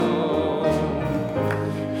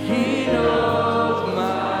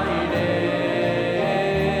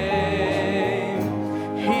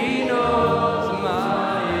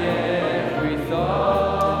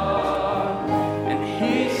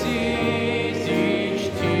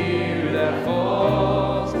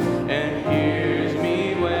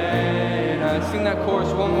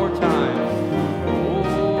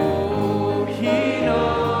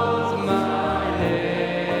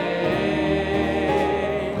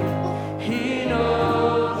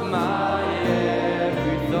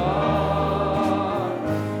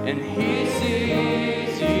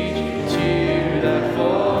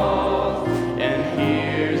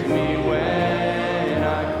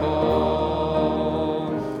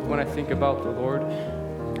think about the Lord.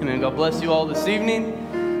 Amen. God bless you all this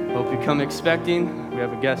evening. Hope you come expecting. We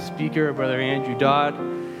have a guest speaker, Brother Andrew Dodd.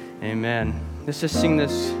 Amen. Let's just sing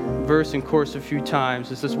this verse and chorus a few times.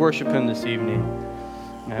 Let's just worship him this evening.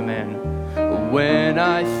 Amen. When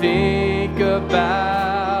I think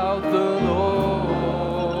about the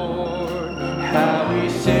Lord, how he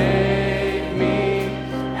saved me,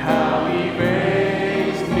 how he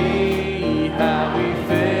raised me, how he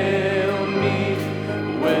filled me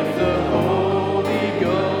with the Holy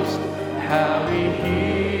Ghost, how he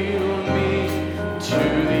healed me to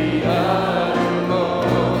the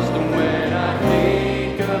uttermost. And when I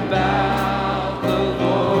think about the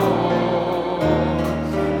Lord,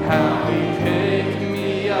 how he picked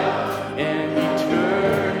me up and he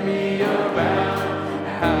turned me around,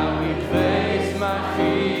 how he placed my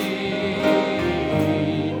feet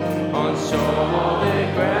on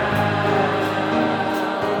solid ground,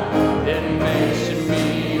 it makes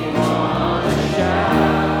me want to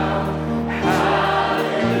shout,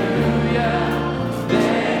 hallelujah,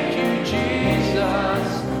 thank you, Jesus,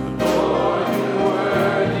 Lord, you're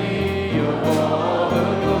worthy of all the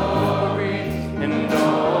glory and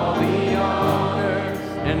all the honor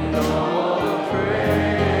and all the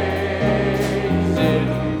praise. It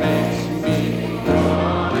makes me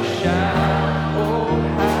want to shout, oh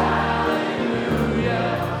hallelujah,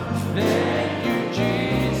 thank you,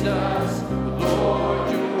 Jesus, Lord,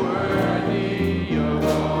 you're worthy of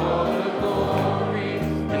all the glory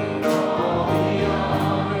and all the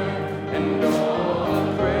honor and all the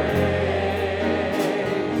praise.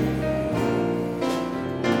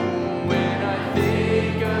 When I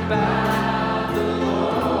think about the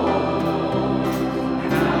Lord,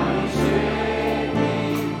 how he saved me,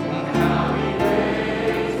 and how he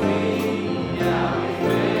raised me, how he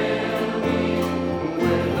filled me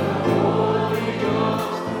with the Holy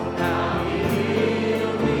Ghost, how he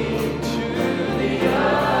healed me to the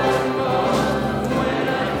uttermost. When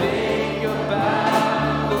I think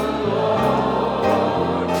about the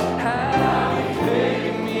Lord, how he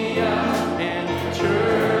picked me up and he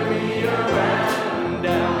turned me around,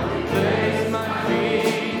 how he placed my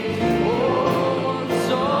feet on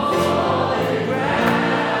solid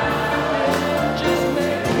ground, just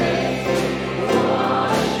makes me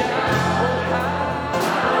want to shout, oh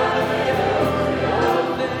hallelujah,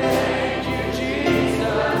 oh thank you,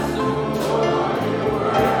 Jesus, oh Lord, you're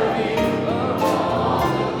worthy of all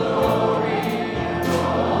the glory,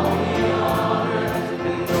 all the honor,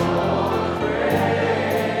 and all the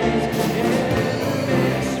praise. It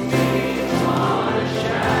makes me want to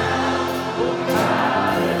shout, oh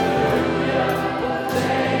hallelujah, oh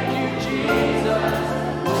thank you, Jesus,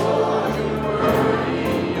 Lord, you're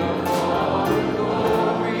worthy of all the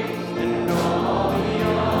glory and all the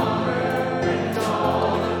honor and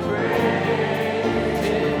all the praise.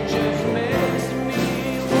 It just makes me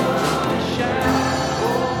want to shout,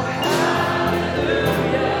 oh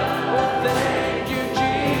hallelujah, oh thank you,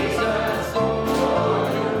 Jesus, oh Lord,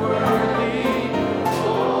 you're worthy of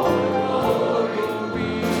all the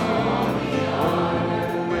glory, honor,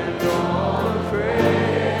 and all the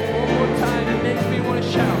praise. One more time, it makes me want to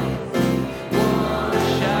shout. Want to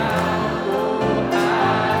shout, oh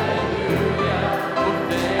hallelujah, oh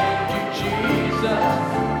thank you, Jesus,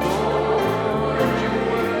 Lord, you're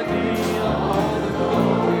worthy of all the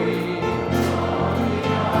glory,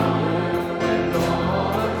 and all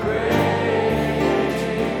the praise.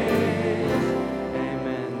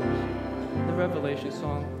 Amen. The Revelation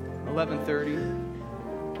song, 11:30.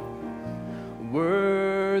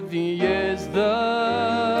 Worthy is the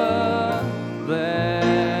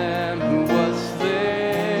Lamb who was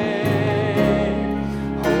slain.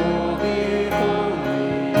 Holy, holy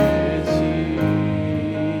is he.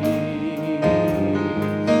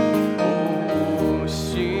 Oh,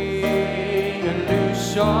 sing a new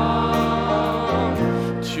song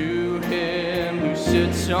to him who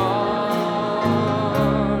sits on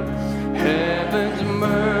heaven's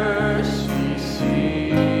mercy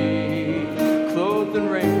seat, clothed in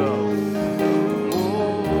rainbow.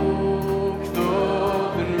 Oh,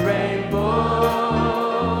 clothed in rainbow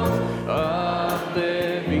of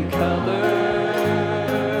living color,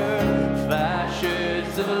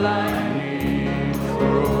 flashes of lightning,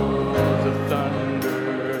 throes of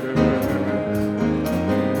thunder.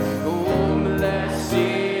 Oh,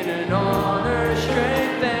 blessing and honor,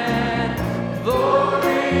 strength and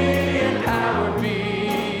glory and power be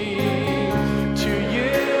to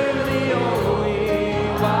you, the only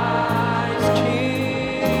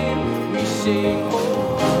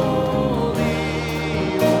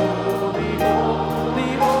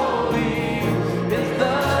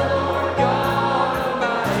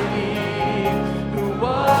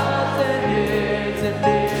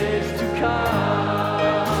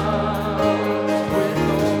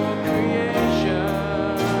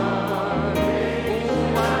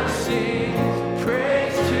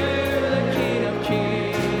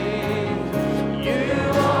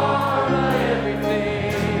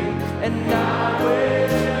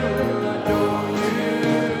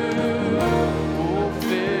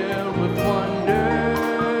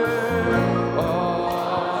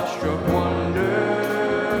awestruck wonder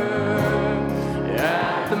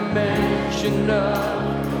at the mention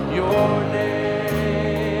of your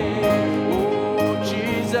name. Oh,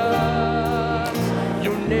 Jesus,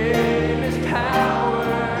 your name is power,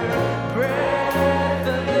 breath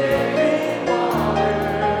of living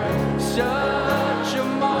water, such a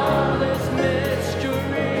marvelous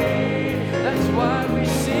mystery. That's why we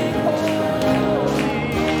sing holy,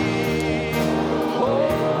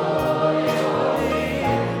 holy, holy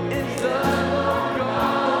is the Lord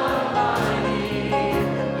God Almighty,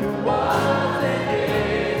 who was and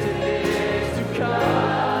is to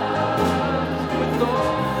come, with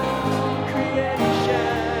all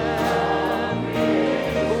creation.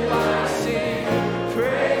 Oh, I sing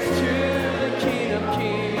praise to the King of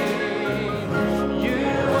Kings. You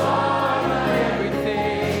are my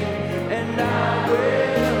everything, and I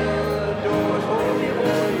will adore. Holy,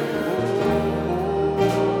 holy,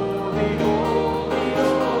 holy, holy,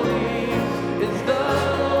 holy is the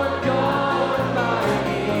Lord God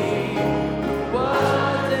Almighty, who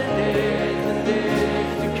was and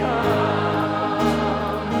is to come.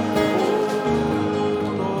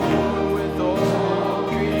 Oh, Lord, with all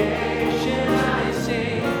creation I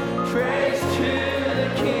sing praise to the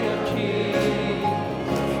King of Kings.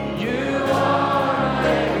 You are my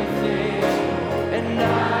everything, and I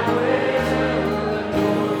will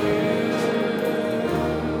adore you.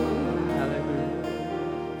 Hallelujah.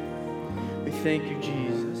 We thank you,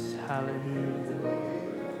 Jesus. Hallelujah.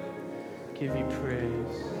 Give you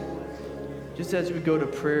praise. Just as we go to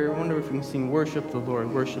prayer, I wonder if we can sing Worship the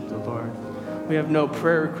Lord, worship the Lord. We have no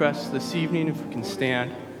prayer requests this evening, if we can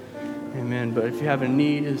stand. Amen. But if you have a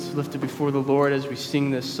need, it's lifted before the Lord as we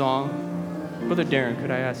sing this song. Brother Darren,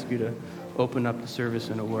 could I ask you to open up the service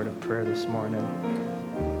in a word of prayer this morning?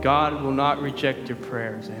 God will not reject your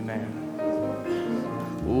prayers. Amen.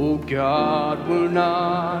 Oh, God will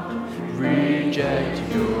not reject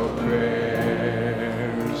your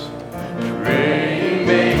prayers. Praying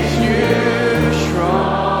makes you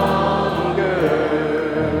stronger.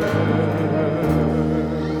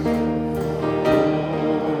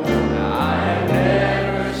 I have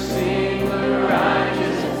never seen the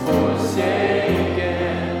righteous forsaken,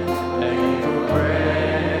 begging for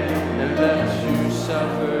bread and left you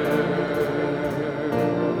suffer.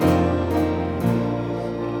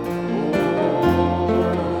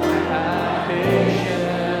 Oh, have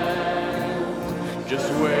patience, just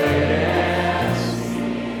wait and see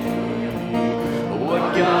what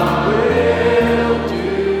God will do.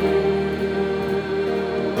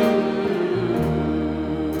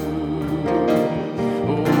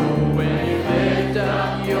 Oh, when you lift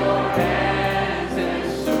up your hands and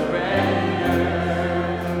surrender,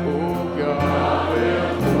 oh, God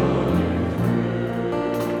will pull you through.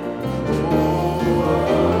 Oh,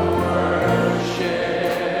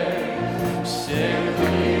 worship,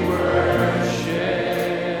 simply worship.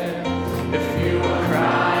 If you are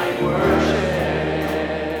crying, worship.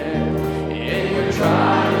 In your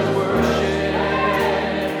trials, worship.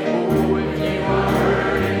 Oh, if you are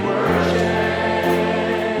hurting, worship.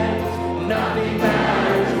 Nothing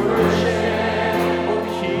matters, worship. Oh,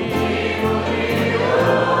 He will be your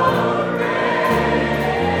praise.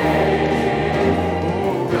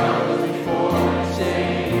 Oh, God was before the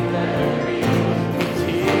same that the reed was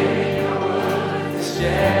healing your wounds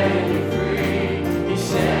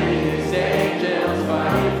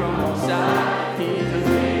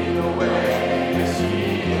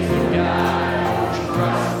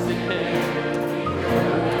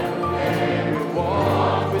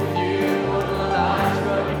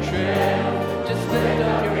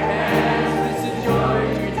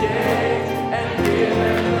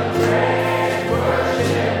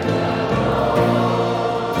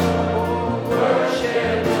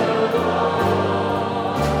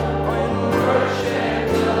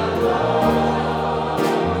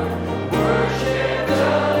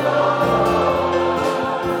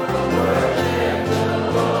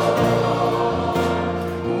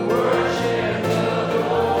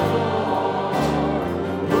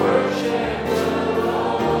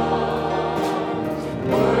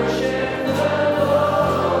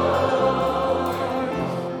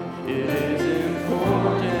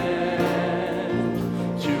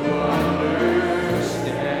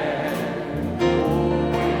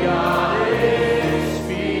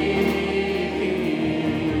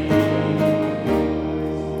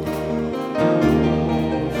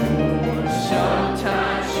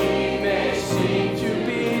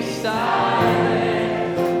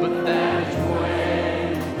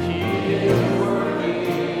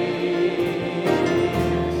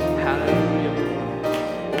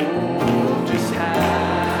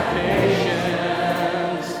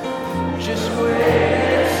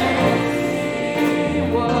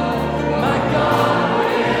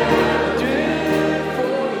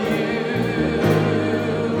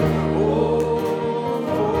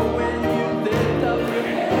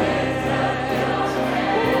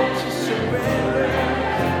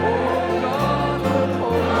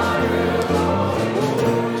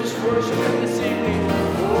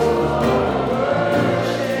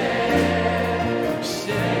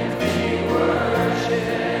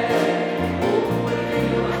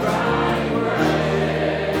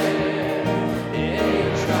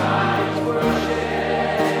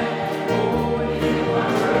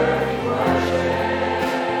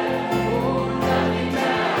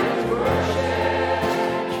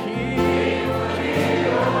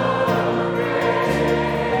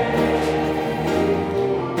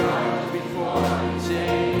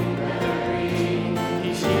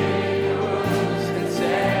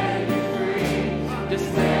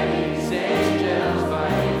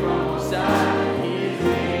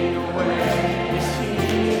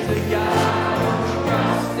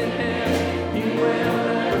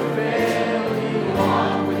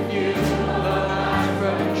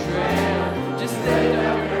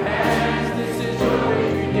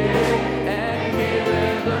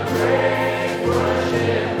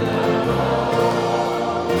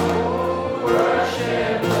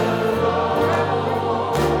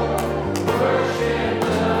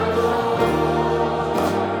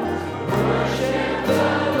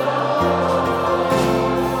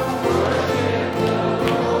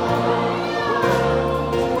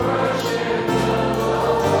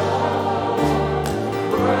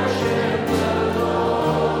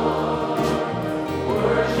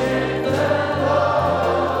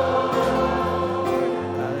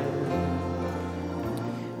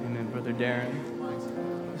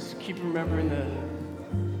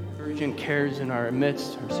in our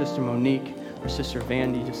midst, our sister Monique, our sister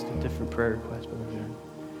Vandy, just a different prayer request, Brother Aaron.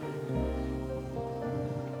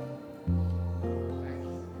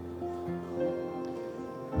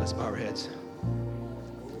 Let's bow our heads.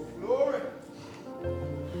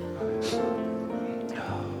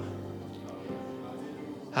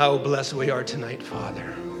 How blessed we are tonight,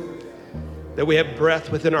 Father, that we have breath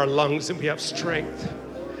within our lungs and we have strength,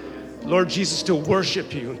 Lord Jesus, to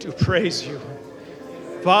worship you and to praise you.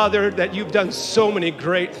 Father, that you've done so many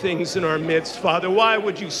great things in our midst. Father, why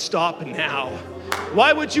would you stop now?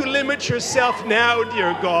 Why would you limit yourself now,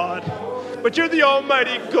 dear God? But you're the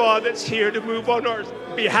Almighty God that's here to move on our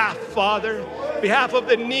behalf, Father, behalf of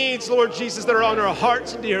the needs, Lord Jesus, that are on our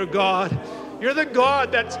hearts, dear God. You're the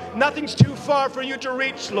God that's nothing's too far for you to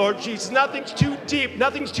reach, Lord Jesus. Nothing's too deep,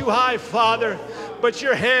 nothing's too high, Father. But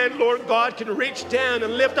your hand, Lord God, can reach down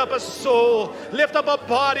and lift up a soul, lift up a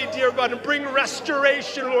body, dear God, and bring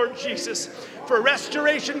restoration, Lord Jesus. For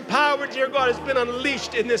restoration power, dear God, has been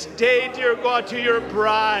unleashed in this day, dear God, to your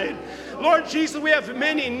bride. Lord Jesus, we have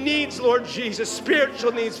many needs, Lord Jesus,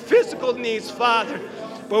 spiritual needs, physical needs, Father.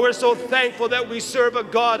 But we're so thankful that we serve a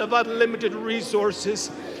God of unlimited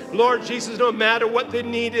resources. Lord Jesus, no matter what the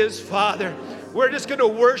need is, Father, we're just going to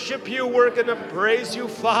worship you. We're going to praise you,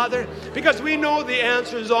 Father, because we know the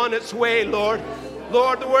answer is on its way, Lord.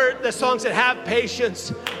 Lord, the song said, have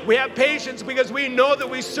patience. We have patience because we know that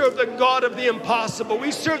we serve the God of the impossible.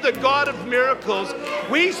 We serve the God of miracles.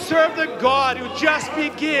 We serve the God who just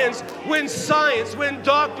begins when science, when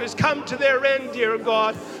doctors come to their end, dear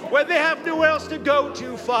God, where they have nowhere else to go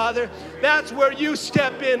to, Father. That's where you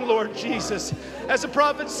step in, Lord Jesus. As the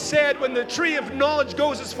prophet said, when the tree of knowledge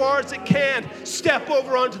goes as far as it can, step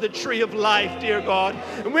over onto the tree of life, dear God.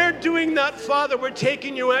 And we're doing that, Father. We're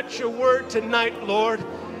taking you at your word tonight, Lord.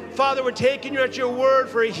 Father, we're taking you at your word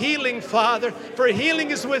for healing, Father. For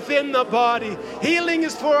healing is within the body. Healing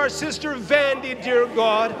is for our sister Vandy, dear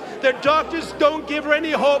God. The doctors don't give her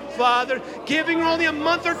any hope, Father, giving her only a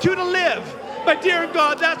month or two to live. But dear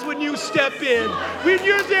God, that's when you step in. When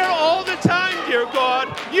you're there all the time, dear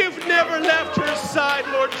God, you've never left her side,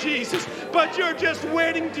 Lord Jesus. But you're just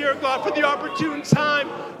waiting, dear God, for the opportune time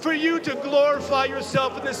for you to glorify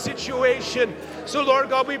yourself in this situation. So, Lord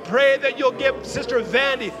God, we pray that you'll give Sister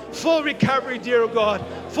Vandy full recovery, dear God,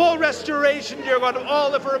 full restoration, dear God, of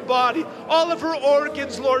all of her body, all of her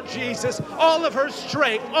organs, Lord Jesus, all of her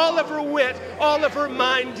strength, all of her wit, all of her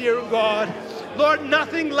mind, dear God. Lord,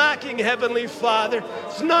 nothing lacking, Heavenly Father.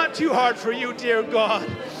 It's not too hard for you, dear God.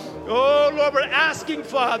 Oh, Lord, we're asking,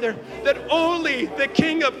 Father, that only the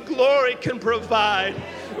King of Glory can provide.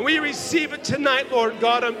 And we receive it tonight, Lord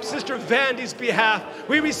God, on Sister Vandy's behalf.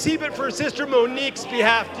 We receive it for Sister Monique's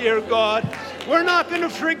behalf, dear God. We're not going to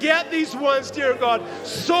forget these ones, dear God.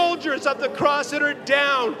 Soldiers of the cross that are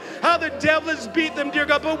down, how the devil has beat them, dear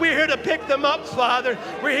God. But we're here to pick them up, Father.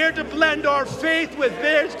 We're here to blend our faith with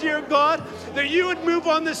theirs, dear God. That you would move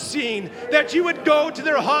on the scene, that you would go to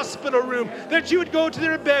their hospital room, that you would go to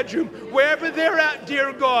their bedroom, wherever they're at,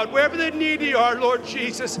 dear God, wherever the needy are, Lord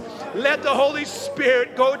Jesus. Let the Holy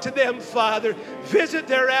Spirit go to them, Father. Visit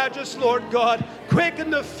their address, Lord God.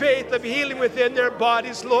 Quicken the faith of healing within their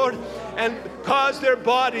bodies, Lord, and cause their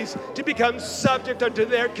bodies to become subject unto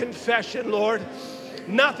their confession, Lord.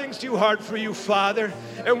 Nothing's too hard for you, Father.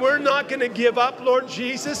 And we're not going to give up, Lord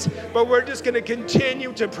Jesus, but we're just going to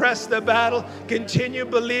continue to press the battle, continue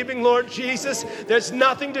believing, Lord Jesus. There's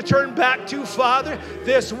nothing to turn back to, Father.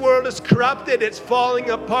 This world is corrupted. It's falling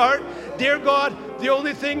apart. Dear God, the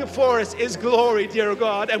only thing for us is glory, dear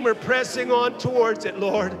God, and we're pressing on towards it,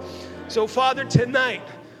 Lord. So, Father, tonight,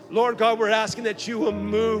 Lord God, we're asking that you will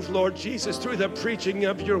move, Lord Jesus, through the preaching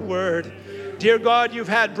of your word. Dear God, you've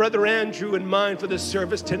had Brother Andrew in mind for the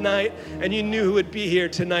service tonight, and you knew who would be here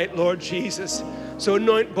tonight, Lord Jesus. So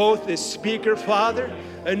anoint both the speaker, Father,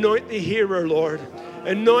 anoint the hearer, Lord.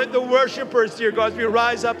 Anoint the worshipers, dear God, as we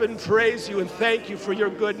rise up and praise you and thank you for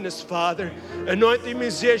your goodness, Father. Anoint the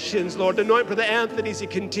musicians, Lord. Anoint Brother Anthony as he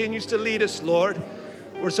continues to lead us, Lord.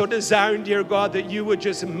 We're so desiring, dear God, that you would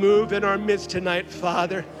just move in our midst tonight,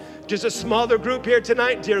 Father. Just a smaller group here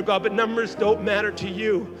tonight, dear God, but numbers don't matter to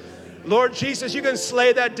you. Lord Jesus, you can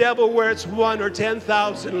slay that devil where it's 1 or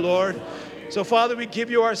 10,000, Lord. So, Father, we give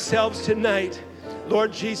you ourselves tonight.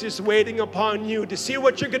 Lord Jesus, waiting upon you to see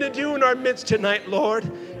what you're going to do in our midst tonight,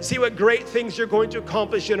 Lord. See what great things you're going to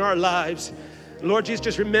accomplish in our lives. Lord Jesus,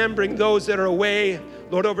 just remembering those that are away,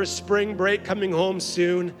 Lord, over spring break, coming home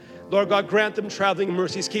soon. Lord God, grant them traveling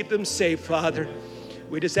mercies. Keep them safe, Father.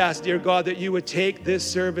 We just ask, dear God, that you would take this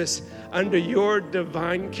service under your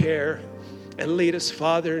divine care and lead us,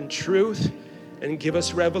 Father, in truth and give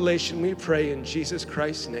us revelation, we pray in Jesus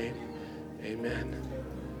Christ's name. Amen.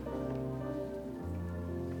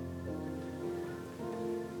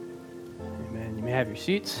 Amen. You may have your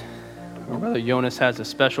seats. Our Brother Jonas has a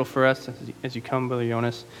special for us as you come, Brother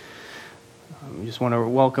Jonas. We just want to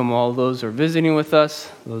welcome all those who are visiting with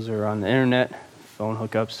us, those who are on the internet, phone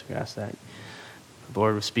hookups. We ask that the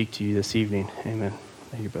Lord will speak to you this evening. Amen.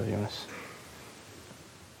 Thank you, Brother Jonas.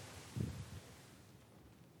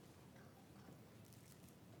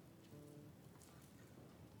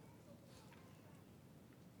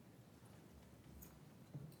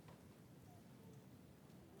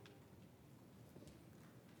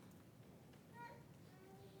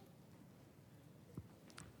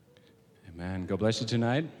 Amen. God bless you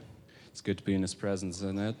tonight. It's good to be in His presence,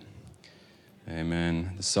 isn't it?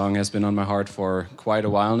 Amen. The song has been on my heart for quite a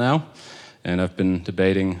while now, and I've been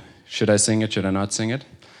debating, should I sing it, should I not sing it?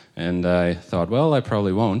 And I thought, well, I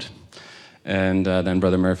probably won't. And then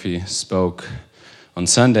Brother Murphy spoke on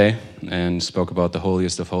Sunday and spoke about the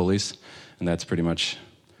holiest of holies, and that's pretty much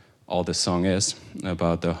all this song is,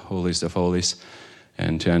 about the holiest of holies,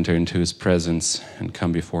 and to enter into His presence and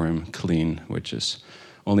come before Him clean, which is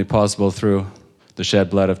only possible through the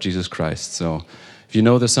shed blood of Jesus Christ. So if you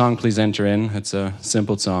know the song, please enter in. It's a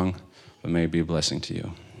simple song, but may it be a blessing to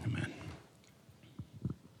you. Amen.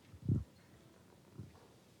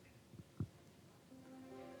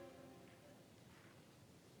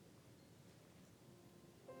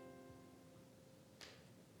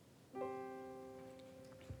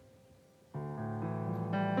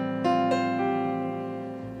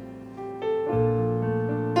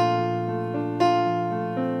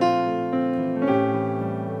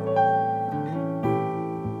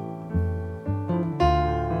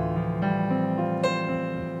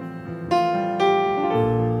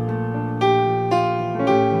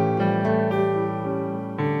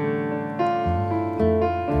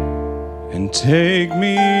 Take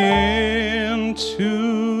me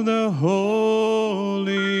into the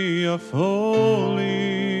Holy of Holies.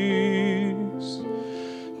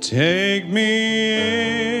 Take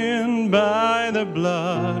me in by the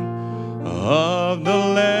blood of the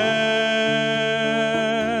Lamb.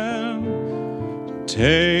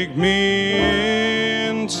 Take me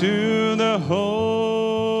into the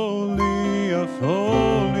Holy of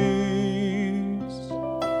Holies.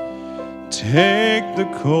 Take the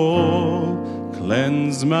coal,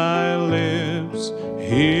 cleanse my lips,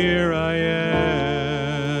 here I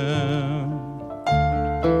am.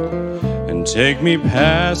 And take me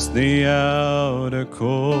past the outer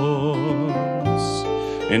courts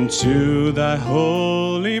into thy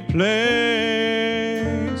holy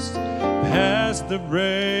place, past the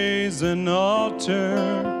brazen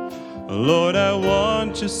altar. Lord, I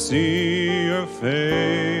want to see your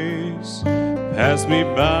face. Pass me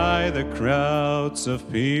by the crowds of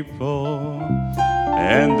people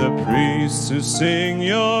and the priests who sing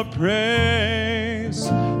your praise.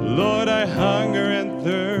 Lord, I hunger and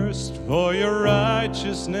thirst for your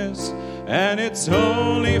righteousness, and it's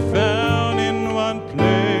only found in one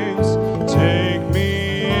place. Take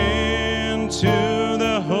me into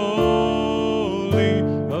the Holy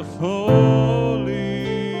of Holies.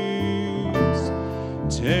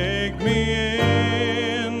 Take me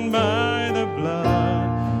in by the blood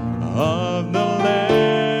of the Lamb.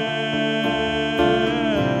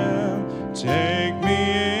 Take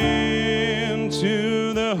me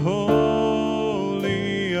into the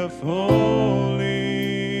Holy of Holies.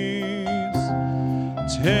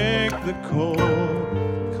 Take the coal,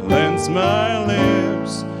 cleanse my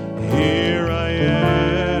lips, here I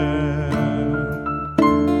am.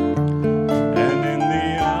 And in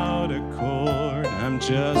the outer court I'm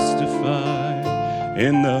justified,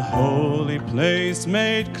 in the holy place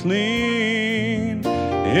made clean.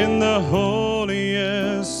 In the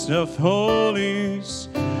holiest of holies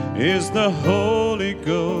is the Holy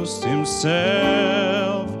Ghost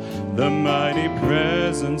Himself, the mighty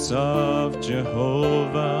presence of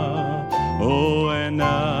Jehovah. Oh, and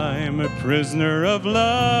I'm a prisoner of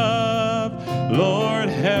love. Lord,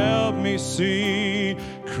 help me see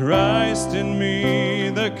Christ in me,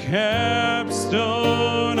 the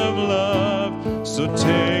capstone of love. So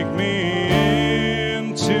take me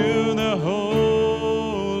into the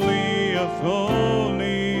Holy of Holies.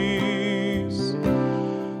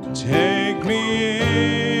 Take me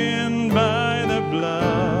in by the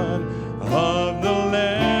blood of the Lamb.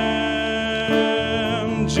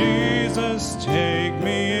 Jesus, take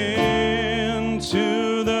me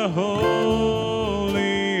into the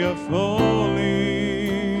Holy of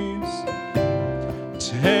Holies.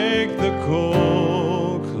 Take the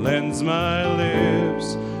coal, cleanse my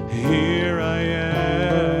lips, here I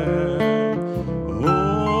am.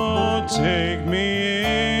 Oh, take me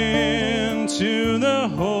in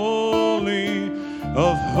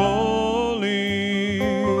of holies.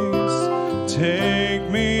 Take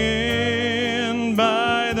me in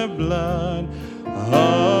by the blood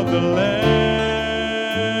of the Lamb.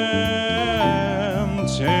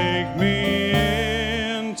 Take me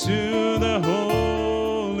into the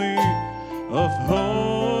holy of holies.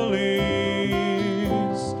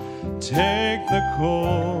 Take the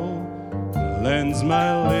coal, cleanse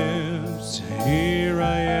my lips, here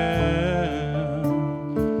I am.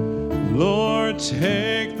 Lord,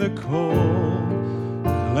 take the coal,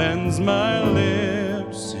 cleanse my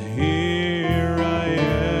lips, here I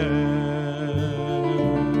am.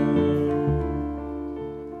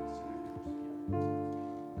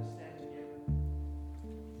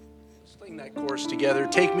 Sing that chorus together.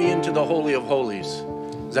 Take me into the Holy of Holies.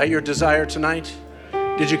 Is that your desire tonight?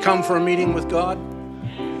 Did you come for a meeting with God?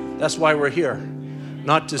 That's why we're here.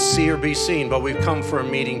 Not to see or be seen, but we've come for a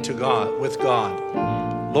meeting with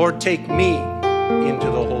God. Lord, take me into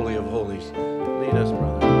the Holy of Holies. Lead us,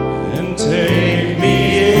 brother. And take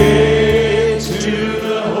me into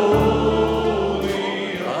the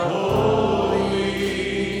holy of holies.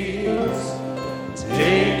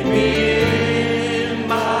 Take me in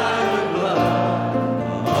by the blood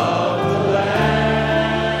of the Lamb.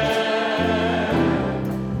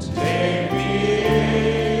 Take me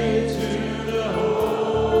into the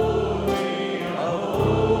holy of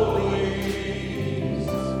holies.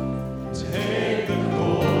 Take the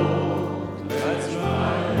cold, cleanse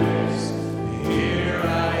my lips, here I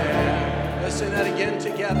am. Let's say that again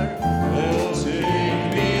together. And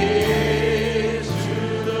take me into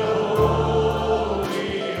the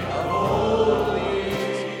holy of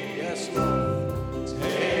holies. Yes, Lord.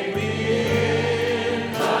 Take me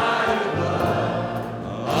in by the blood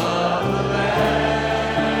of the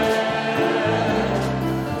Lamb.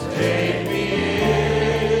 Take me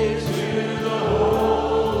into the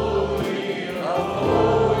holy of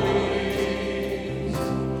holies.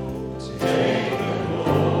 Take the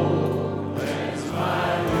cold, cleanse my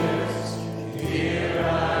lips, here I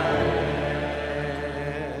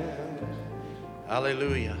am.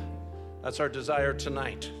 Hallelujah. That's our desire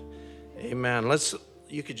tonight. Amen.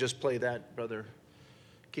 You could just play that, brother.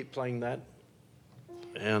 Keep playing that.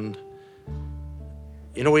 And,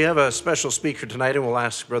 we have a special speaker tonight, and we'll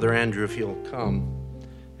ask Brother Andrew if he'll come.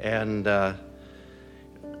 And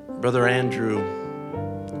Brother Andrew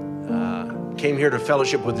came here to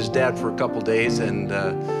fellowship with his dad for a couple days, and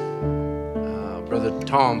Brother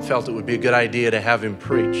Tom felt it would be a good idea to have him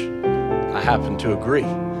preach. I happen to agree.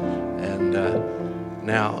 And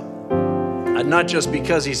now, not just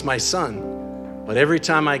because he's my son, but every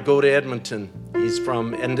time I go to Edmonton, he's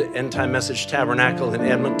from End Time Message Tabernacle in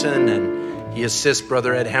Edmonton, and he assists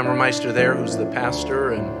Brother Ed Hammermeister there, who's the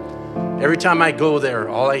pastor. And every time I go there,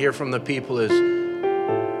 all I hear from the people is,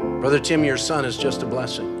 Brother Tim, your son is just a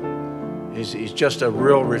blessing. He's just a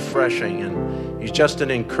real refreshing, and he's just an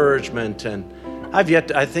encouragement. And I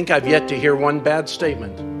think I've yet to hear one bad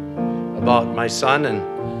statement about my son, and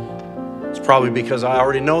it's probably because I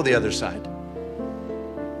already know the other side.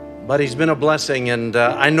 But he's been a blessing, and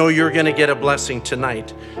I know you're going to get a blessing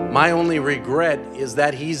tonight. My only regret is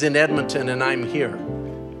that he's in Edmonton and I'm here.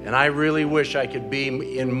 And I really wish I could be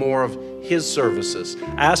in more of his services.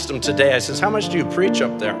 I asked him today, I says, how much do you preach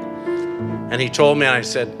up there? And he told me, and I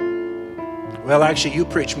said, well, actually, you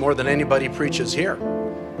preach more than anybody preaches here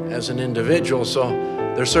as an individual. So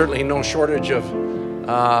there's certainly no shortage of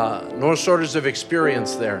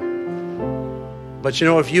experience there. But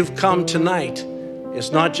if you've come tonight,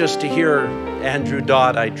 it's not just to hear Andrew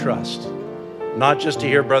Dodd, I trust. Not just to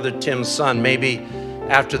hear Brother Tim's son. Maybe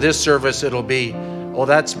after this service, it'll be, oh,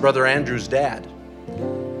 that's Brother Andrew's dad.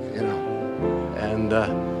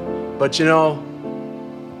 But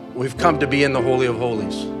we've come to be in the Holy of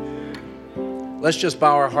Holies. Let's just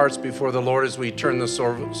bow our hearts before the Lord as we turn the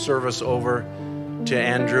service over to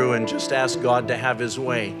Andrew and just ask God to have his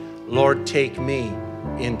way. Lord, take me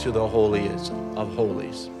into the holiest of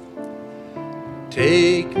holies.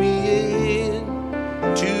 Take me in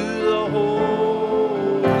to the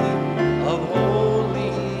holy of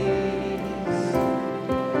holies.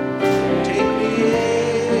 Take me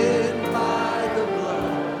in by the blood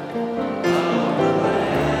of the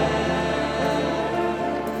Lamb.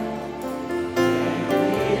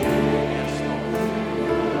 Take me in,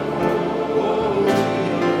 holy of holies.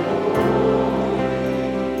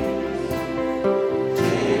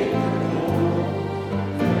 Take the cold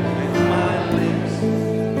with my lips.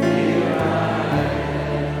 Here I am.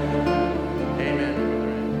 Amen.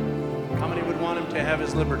 How many would want him to have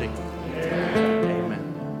his liberty? Amen.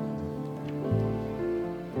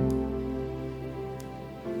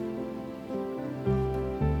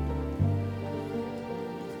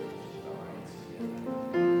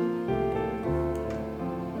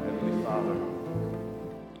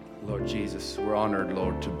 Jesus, we're honored,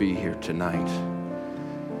 Lord, to be here tonight.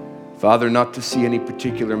 Father, not to see any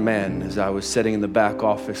particular man, as I was sitting in the back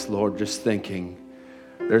office, Lord, just thinking,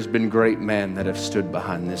 there's been great men that have stood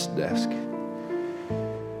behind this desk.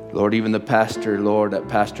 Lord, even the pastor, Lord, that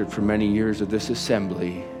pastored for many years of this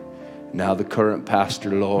assembly, now the current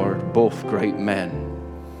pastor, Lord, both great men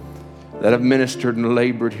that have ministered and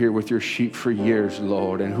labored here with your sheep for years,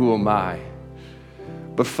 Lord, and who am I?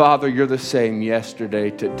 But Father, you're the same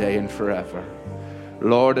yesterday, today, and forever.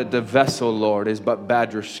 Lord, that the vessel, Lord, is but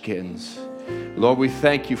badger skins. Lord, we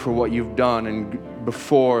thank you for what you've done and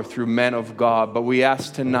before through men of God. But we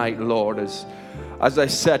ask tonight, Lord, as I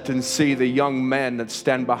sit and see the young men that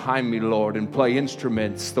stand behind me, Lord, and play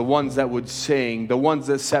instruments, the ones that would sing, the ones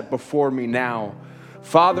that sit before me now.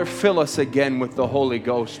 Father, fill us again with the Holy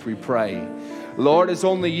Ghost, we pray. Lord, as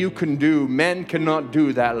only you can do. Men cannot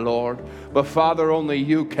do that, Lord. But Father, only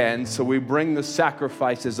you can. So we bring the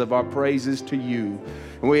sacrifices of our praises to you.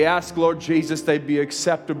 And we ask, Lord Jesus, they be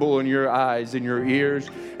acceptable in your eyes, in your ears,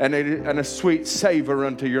 and a sweet savor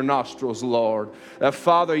unto your nostrils, Lord. That,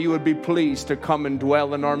 Father, you would be pleased to come and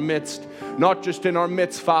dwell in our midst. Not just in our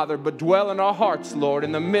midst, Father, but dwell in our hearts, Lord,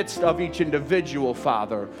 in the midst of each individual,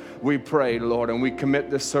 Father. We pray, Lord, and we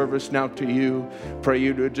commit this service now to you. Pray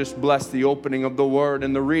you to just bless the opening of the word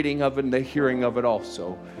and the reading of it and the hearing of it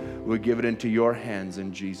also. We give it into your hands.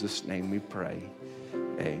 In Jesus' name we pray.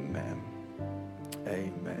 Amen.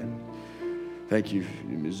 Amen. Thank you,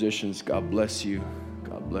 musicians. God bless you.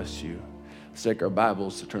 God bless you. Let's take our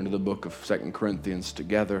Bibles to turn to the book of 2 Corinthians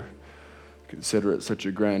together. Consider it such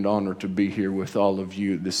a grand honor to be here with all of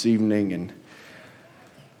you this evening. And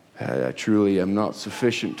I truly am not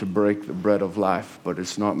sufficient to break the bread of life, but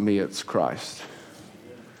it's not me, it's Christ.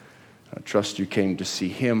 I trust you came to see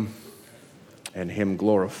him and him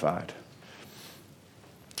glorified.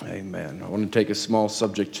 Amen. I want to take a small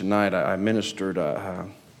subject tonight. I ministered, I'll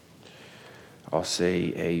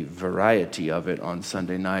say, a variety of it on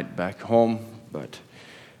Sunday night back home, but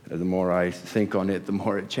the more I think on it, the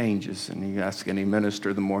more it changes. And you ask any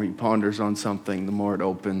minister, the more he ponders on something, the more it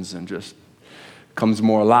opens and just comes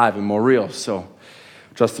more alive and more real. So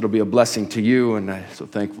I trust it'll be a blessing to you, and I'm so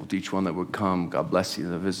thankful to each one that would come. God bless you,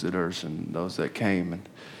 the visitors and those that came, and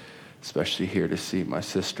especially here to see my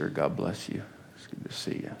sister. God bless you. It's good to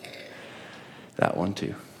see you. That one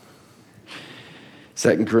too.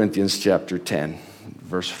 2 Corinthians chapter 10,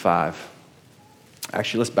 verse 5.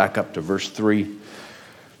 Actually, let's back up to verse 3.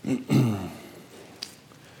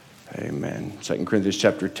 Amen. 2 Corinthians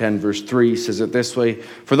chapter 10, verse 3 says it this way: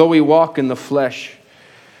 for though we walk in the flesh,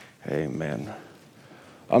 amen.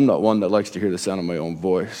 I'm not one that likes to hear the sound of my own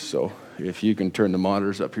voice, so if you can turn the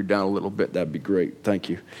monitors up here down a little bit, that'd be great. Thank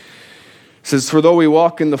you. It says, for though we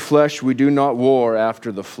walk in the flesh, we do not war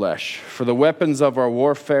after the flesh. For the weapons of our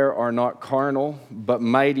warfare are not carnal, but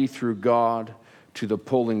mighty through God to the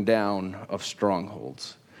pulling down of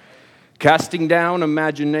strongholds, casting down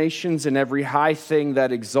imaginations and every high thing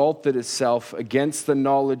that exalted itself against the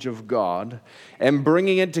knowledge of God, and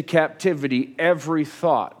bringing into captivity every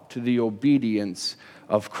thought to the obedience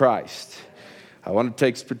of Christ. I want to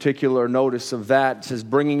take particular notice of that. It says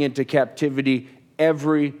bringing into captivity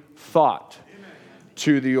every thought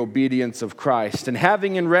to the obedience of Christ, and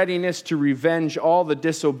having in readiness to avenge all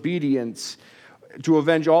disobedience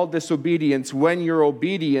when your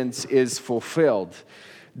obedience is fulfilled.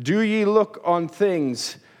 Do ye look on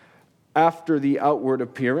things after the outward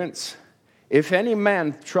appearance? If any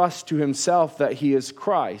man trust to himself that he is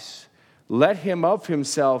Christ, let him of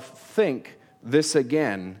himself think this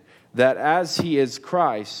again, that as he is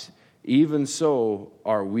Christ, even so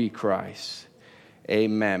are we Christ.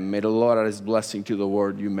 Amen. May the Lord add his blessing to the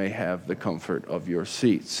word. You may have the comfort of your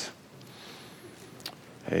seats.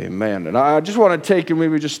 Amen. And I just want to take and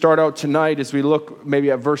maybe just start out tonight as we look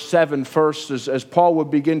maybe at verse 7 first, as Paul would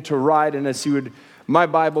begin to write, and as he would, my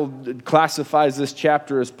Bible classifies this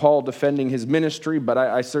chapter as Paul defending his ministry, but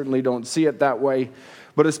I certainly don't see it that way.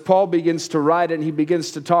 But as Paul begins to write it, and he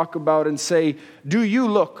begins to talk about and say, do you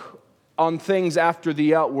look on things after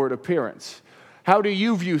the outward appearance? How do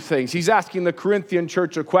you view things? He's asking the Corinthian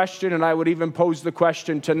church a question, and I would even pose the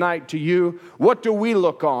question tonight to you. What do we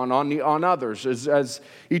look on others? As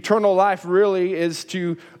eternal life really is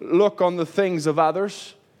to look on the things of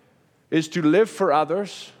others, is to live for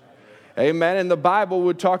others. Amen. And the Bible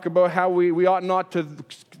would talk about how we ought not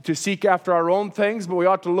to seek after our own things, but we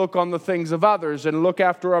ought to look on the things of others and look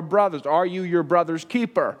after our brothers. Are you your brother's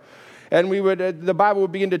keeper? And the Bible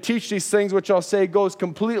would begin to teach these things, which I'll say goes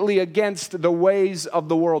completely against the ways of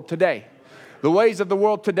the world today. The ways of the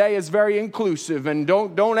world today is very inclusive, and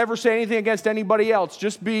don't ever say anything against anybody else.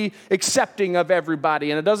 Just be accepting of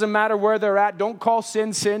everybody, and it doesn't matter where they're at. Don't call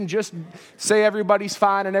sin sin. Just say everybody's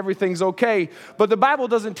fine and everything's okay. But the Bible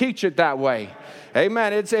doesn't teach it that way.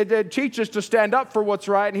 Amen. It teaches to stand up for what's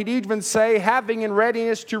right. And he'd even say, having in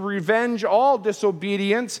readiness to revenge all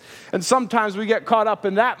disobedience. And sometimes we get caught up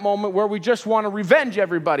in that moment where we just want to revenge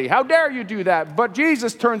everybody. How dare you do that? But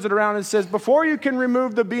Jesus turns it around and says, before you can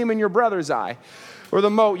remove the beam in your brother's eye, or the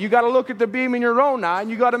mote, you got to look at the beam in your own eye,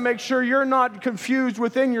 and you got to make sure you're not confused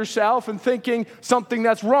within yourself and thinking something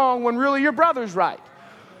that's wrong when really your brother's right.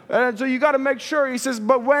 And so you got to make sure, he says,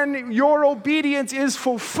 but when your obedience is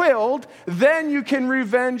fulfilled, then you can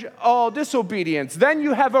revenge all disobedience. Then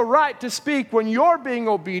you have a right to speak when you're being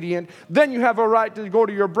obedient. Then you have a right to go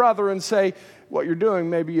to your brother and say, what you're doing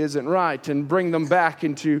maybe isn't right, and bring them back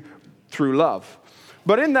into through love.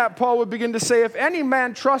 But in that, Paul would begin to say, if any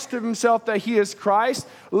man trust of himself that he is Christ,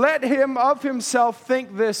 let him of himself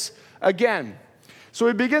think this again. So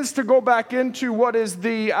he begins to go back into what is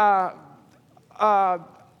a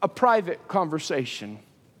private conversation.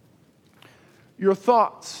 Your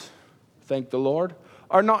thoughts, thank the Lord,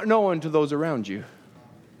 are not known to those around you.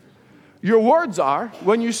 Your words are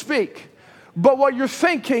when you speak. But what you're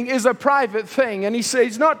thinking is a private thing. And he says,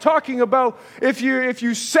 he's not talking about if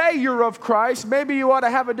you say you're of Christ, maybe you ought to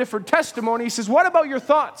have a different testimony. He says, what about your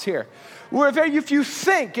thoughts here? Well, if you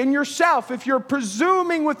think in yourself, if you're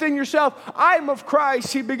presuming within yourself, I'm of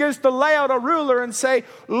Christ, he begins to lay out a ruler and say,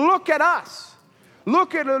 look at us.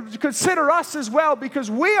 Consider us as well,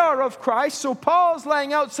 because we are of Christ. So Paul's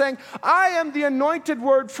laying out saying, I am the anointed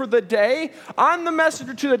word for the day. I'm the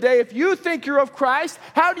messenger to the day. If you think you're of Christ,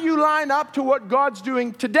 how do you line up to what God's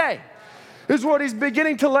doing today? Is what he's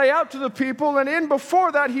beginning to lay out to the people. And in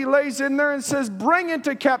before that, he lays in there and says, bring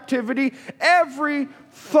into captivity every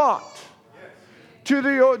thought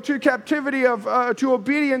to captivity to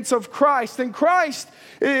obedience of Christ. And Christ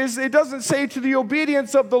it doesn't say to the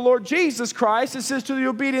obedience of the Lord Jesus Christ, it says to the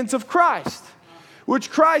obedience of Christ,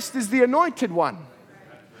 which Christ is the anointed one.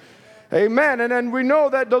 Amen. And then we know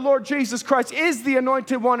that the Lord Jesus Christ is the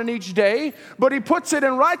anointed one in each day, but he puts it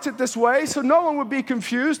and writes it this way so no one would be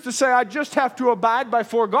confused to say I just have to abide by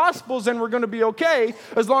 4 Gospels and we're going to be okay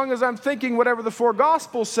as long as I'm thinking whatever the 4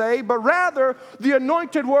 Gospels say, but rather the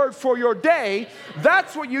anointed word for your day.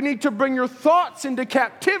 That's what you need to bring your thoughts into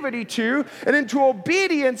captivity to and into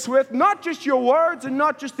obedience with, not just your words and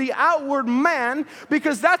not just the outward man,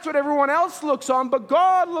 because that's what everyone else looks on, but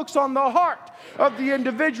God looks on the heart of the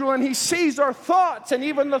individual, and he sees our thoughts and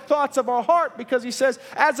even the thoughts of our heart, because he says,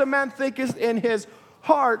 as a man thinketh in his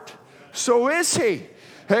heart, so is he.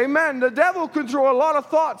 Amen. The devil can throw a lot of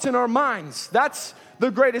thoughts in our minds. That's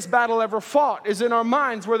the greatest battle ever fought, is in our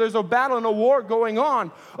minds, where there's a battle and a war going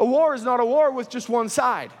on. A war is not a war with just one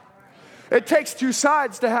side. It takes 2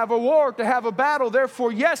 sides to have a war, to have a battle.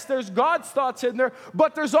 Therefore, yes, there's God's thoughts in there,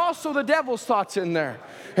 but there's also the devil's thoughts in there.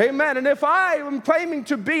 Amen. And if I am claiming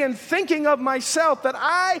to be and thinking of myself that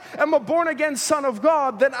I am a born-again son of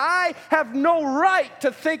God, then I have no right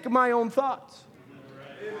to think my own thoughts.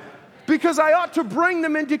 Because I ought to bring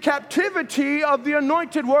them into captivity of the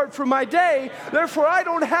anointed word for my day. Therefore, I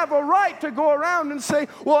don't have a right to go around and say,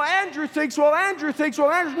 well, Andrew thinks.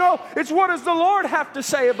 No, it's what does the Lord have to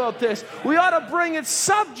say about this? We ought to bring it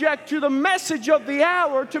subject to the message of the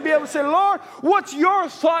hour to be able to say, Lord, what's your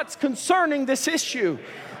thoughts concerning this issue?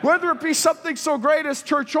 Whether it be something so great as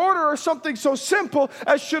church order or something so simple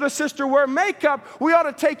as should a sister wear makeup, we ought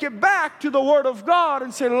to take it back to the Word of God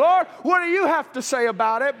and say, Lord, what do you have to say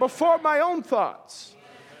about it before my own thoughts?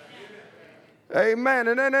 Amen.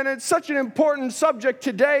 And it's such an important subject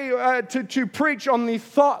today to preach on the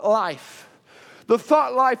thought life. The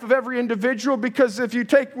thought life of every individual, because if you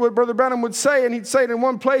take what Brother Branham would say, and he'd say it in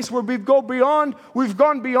one place where we've gone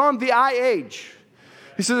beyond the eye age.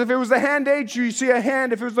 He says, if it was the hand age, you see a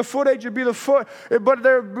hand. If it was the foot age, it'd be the foot.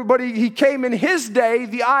 But he came in his day,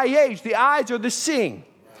 the eye age. The eyes are the seeing.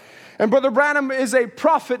 And Brother Branham is a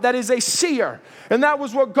prophet that is a seer. And that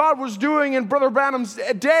was what God was doing in Brother Branham's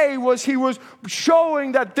day, was he was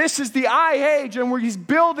showing that this is the eye age, and where he's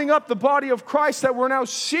building up the body of Christ, that we're now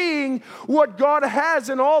seeing what God has,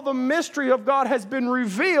 and all the mystery of God has been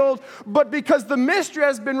revealed. But because the mystery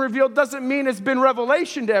has been revealed doesn't mean it's been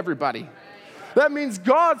revelation to everybody. That means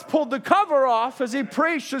God's pulled the cover off as he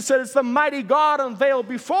preached and said it's the mighty God unveiled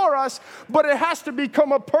before us, but it has to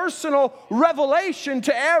become a personal revelation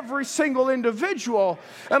to every single individual.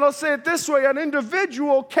 And I'll say it this way, an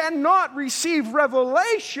individual cannot receive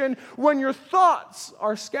revelation when your thoughts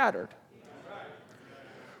are scattered.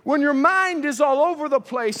 When your mind is all over the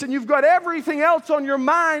place and you've got everything else on your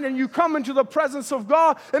mind and you come into the presence of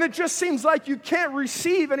God and it just seems like you can't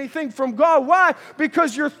receive anything from God. Why?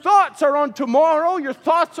 Because your thoughts are on tomorrow, your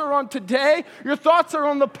thoughts are on today, your thoughts are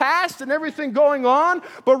on the past and everything going on.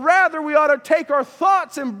 But rather we ought to take our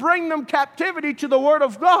thoughts and bring them captivity to the Word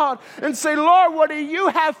of God and say, Lord, what do you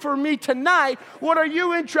have for me tonight? What are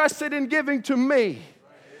you interested in giving to me?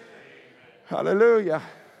 Hallelujah.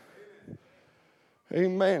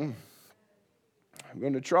 Amen. I'm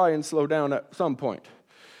going to try and slow down at some point.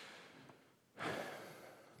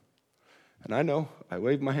 And I know I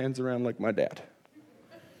wave my hands around like my dad.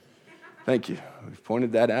 Thank you. We've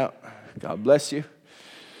pointed that out. God bless you.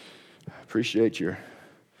 I appreciate your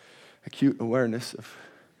acute awareness of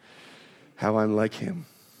how I'm like him.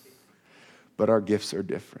 But our gifts are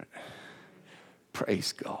different.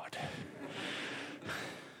 Praise God.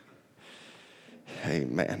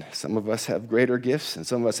 Amen. Some of us have greater gifts and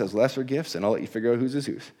some of us have lesser gifts, and I'll let you figure out whose is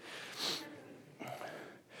whose.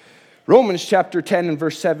 Romans chapter 10 and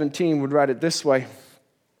verse 17 would write it this way.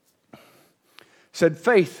 Said,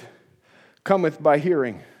 faith cometh by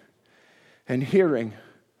hearing, and hearing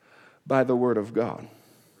by the word of God.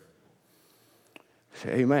 Say,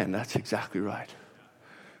 amen. That's exactly right.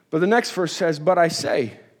 But the next verse says, but I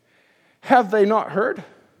say, have they not heard? In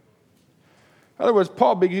other words,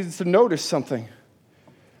 Paul begins to notice something.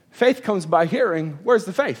 Faith comes by hearing. Where's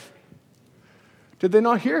the faith? Did they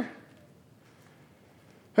not hear?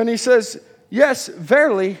 And he says, yes,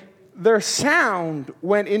 verily, their sound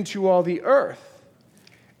went into all the earth,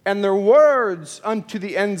 and their words unto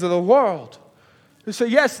the ends of the world. They say,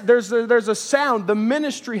 yes, there's a sound. The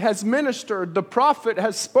ministry has ministered. The prophet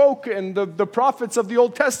has spoken. The prophets of the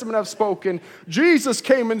Old Testament have spoken. Jesus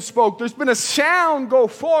came and spoke. There's been a sound go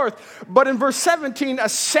forth. But in verse 17, a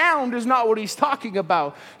sound is not what he's talking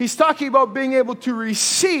about. He's talking about being able to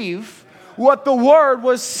receive what the word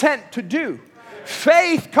was sent to do.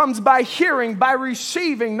 Faith comes by hearing, by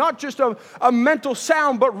receiving, not just a mental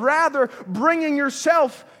sound, but rather bringing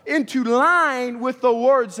yourself into line with the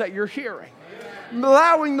words that you're hearing.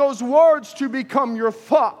 Allowing those words to become your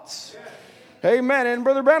thoughts. Amen. And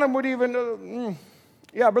Brother Branham would even,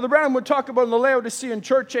 Brother Branham would talk about in the Laodicean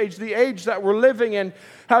church age, the age that we're living in,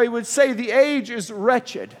 how he would say the age is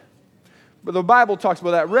wretched. But the Bible talks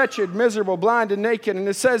about that, wretched, miserable, blind, and naked. And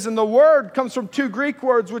it says, and the word comes from two Greek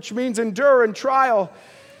words, which means endure and trial.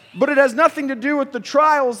 But it has nothing to do with the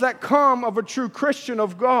trials that come of a true Christian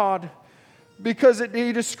of God, because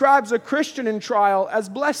he describes a Christian in trial as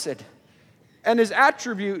blessed. And his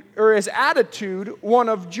attribute or his attitude, one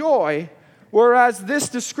of joy, whereas this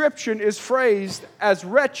description is phrased as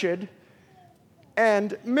wretched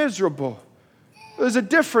and miserable. There's a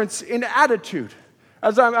difference in attitude.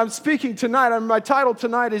 As I'm speaking tonight, my title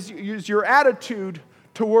tonight is your attitude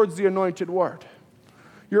towards the anointed word.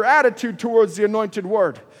 Your attitude towards the anointed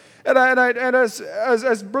word. And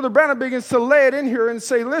as Brother Branham begins to lay it in here and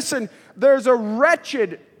say, listen, there's a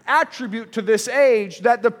wretched attribute to this age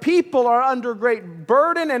that the people are under great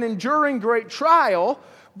burden and enduring great trial,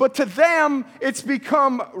 but to them it's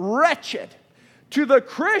become wretched. To the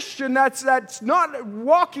Christian that's not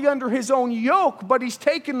walking under his own yoke, but he's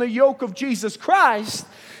taken the yoke of Jesus Christ,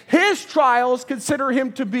 his trials consider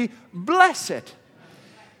him to be blessed.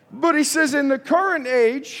 But he says in the current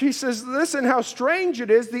age, he says, listen how strange it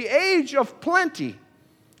is, the age of plenty.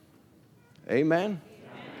 Amen.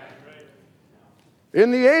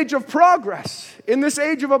 In the age of progress, in this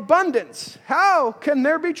age of abundance, how can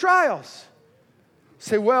there be trials?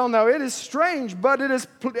 Say, well, now it is strange, but it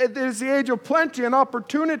is the age of plenty and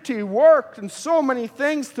opportunity, work, and so many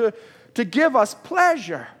things to give us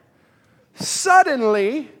pleasure.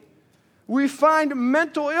 Suddenly, we find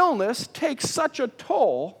mental illness takes such a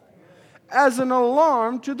toll as an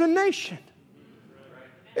alarm to the nation.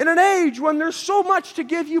 In an age when there's so much to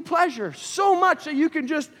give you pleasure, so much that you can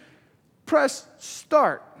just press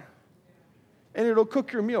start, and it'll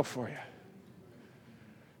cook your meal for you.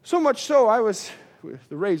 So much so, I was with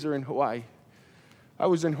the Razor in Hawaii. I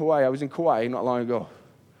was in Kauai not long ago. And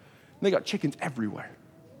they got chickens everywhere.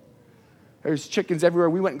 There's chickens everywhere.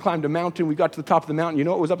 We went and climbed a mountain. We got to the top of the mountain. You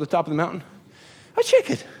know what was up at the top of the mountain? A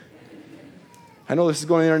chicken. I know this is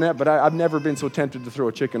going on the internet, but I've never been so tempted to throw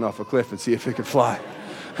a chicken off a cliff and see if it could fly.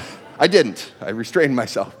 I didn't. I restrained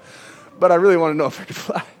myself. But I really want to know if it could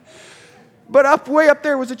fly. But way up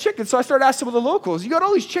there was a chicken. So I started asking some of the locals, you got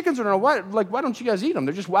all these chickens around. Why don't you guys eat them?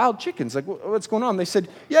 They're just wild chickens. Like, what's going on? They said,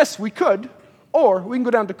 yes, we could. Or we can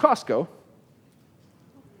go down to Costco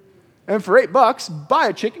and for $8, buy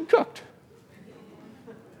a chicken cooked.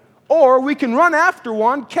 Or we can run after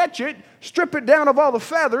one, catch it, strip it down of all the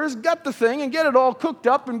feathers, gut the thing, and get it all cooked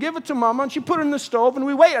up and give it to Mama, and she put it in the stove, and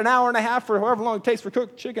we wait an hour and a half or however long it takes for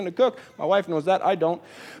chicken to cook. My wife knows that, I don't.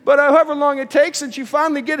 But however long it takes, and she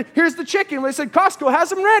finally here's the chicken. They said, Costco has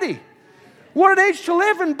them ready. What an age to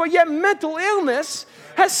live in, but yet mental illness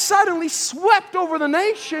has suddenly swept over the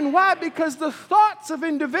nation. Why? Because the thoughts of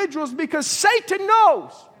individuals, because Satan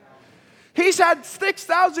knows. He's had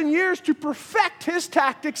 6,000 years to perfect his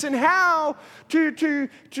tactics and how to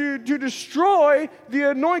destroy the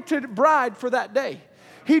anointed bride for that day.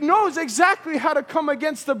 He knows exactly how to come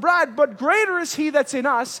against the bride, but greater is he that's in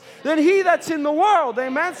us than he that's in the world.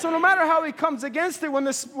 Amen? So no matter how he comes against it, when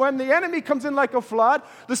the enemy comes in like a flood,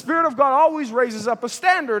 the Spirit of God always raises up a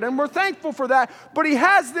standard, and we're thankful for that. But he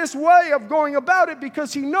has this way of going about it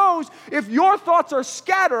because he knows if your thoughts are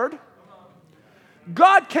scattered,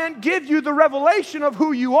 God can't give you the revelation of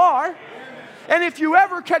who you are. And if you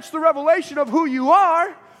ever catch the revelation of who you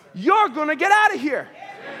are, you're going to get out of here.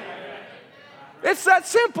 It's that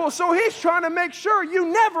simple. So he's trying to make sure you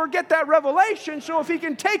never get that revelation. So if he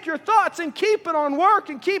can take your thoughts and keep it on work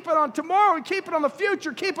and keep it on tomorrow and keep it on the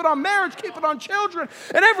future, keep it on marriage, keep it on children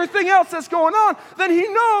and everything else that's going on, then he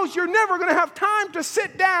knows you're never going to have time to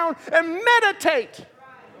sit down and meditate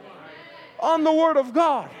on the Word of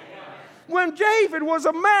God. When David was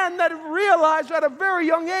a man that realized at a very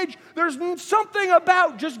young age, there's something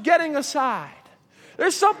about just getting aside.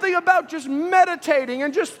 There's something about just meditating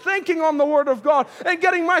and just thinking on the Word of God and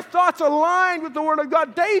getting my thoughts aligned with the Word of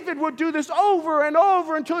God. David would do this over and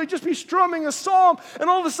over until he'd just be strumming a psalm, and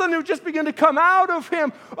all of a sudden it would just begin to come out of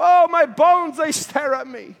him. Oh, my bones, they stare at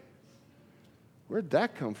me. Where'd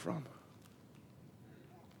that come from?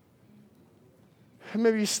 And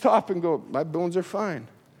maybe you stop and go, my bones are fine.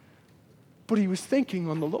 But he was thinking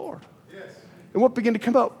on the Lord. Yes. And what began to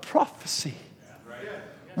come out? Prophecy.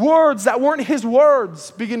 Words that weren't his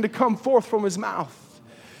words begin to come forth from his mouth.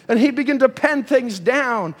 And he began to pen things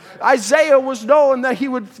down. Isaiah was known that he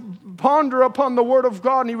would ponder upon the Word of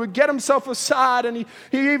God, and he would get himself aside, and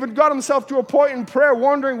he even got himself to a point in prayer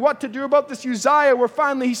wondering what to do about this Uzziah, where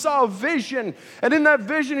finally he saw a vision. And in that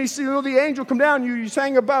vision, he saw the angel come down. You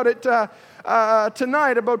sang about it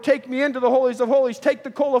tonight, about take me into the holies of holies, take the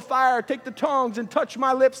coal of fire, take the tongs and touch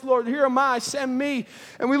my lips, Lord, here am I, send me.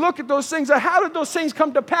 And we look at those things, how did those things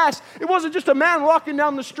come to pass? It wasn't just a man walking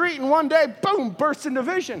down the street and one day, boom, burst into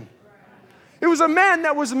vision. It was a man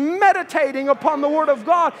that was meditating upon the Word of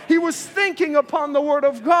God. He was thinking upon the Word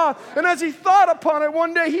of God. And as he thought upon it,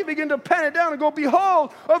 one day he began to pen it down and go,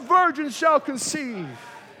 behold, a virgin shall conceive.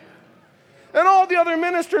 And all the other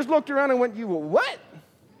ministers looked around and went, you what?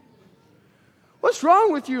 What's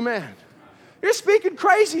wrong with you, man? You're speaking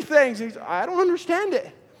crazy things. He's, I don't understand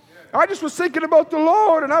it. I just was thinking about the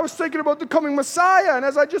Lord, and I was thinking about the coming Messiah, and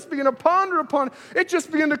as I just began to ponder upon it, it just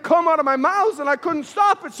began to come out of my mouth, and I couldn't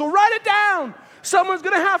stop it. So write it down. Someone's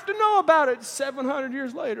going to have to know about it. 700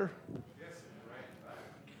 years later,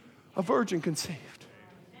 a virgin conceived.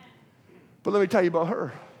 But let me tell you about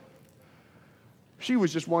her. She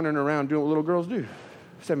was just wandering around doing what little girls do.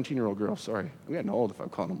 17-year-old girl, sorry. I'm getting old if I'm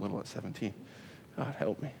calling them little at 17. God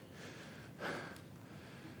help me.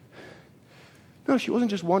 No, she wasn't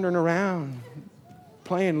just wandering around,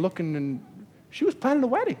 playing, looking, and she was planning a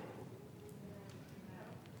wedding.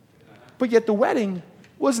 But yet the wedding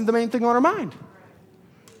wasn't the main thing on her mind.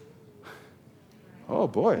 Oh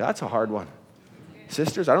boy, that's a hard one.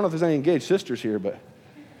 Sisters, I don't know if there's any engaged sisters here, but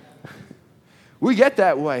we get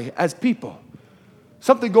that way as people.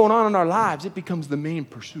 Something going on in our lives, it becomes the main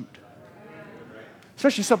pursuit.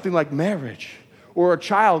 Especially something like marriage or a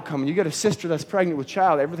child coming. You get a sister that's pregnant with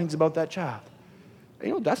child, everything's about that child.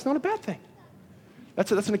 You know, that's not a bad thing. That's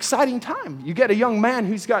an exciting time. You get a young man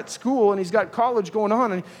who's got school and he's got college going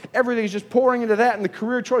on and everything's just pouring into that and the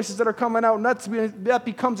career choices that are coming out, and that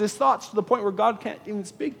becomes his thoughts to the point where God can't even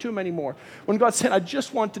speak to him anymore. When God said, I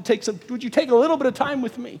just want to take would you take a little bit of time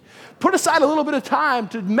with me? Put aside a little bit of time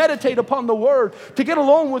to meditate upon the Word, to get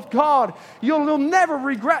alone with God. You'll never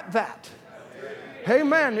regret that.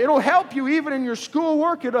 Amen. It'll help you even in your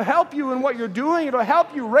schoolwork. It'll help you in what you're doing. It'll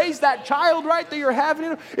help you raise that child right that you're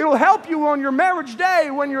having. It'll help you on your marriage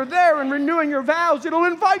day when you're there and renewing your vows. It'll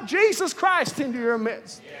invite Jesus Christ into your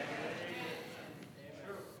midst.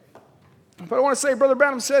 But I want to say, Brother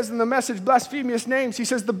Branham says in the message, Blasphemous Names, he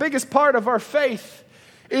says the biggest part of our faith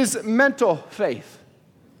is mental faith.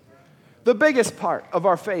 The biggest part of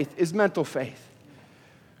our faith is mental faith.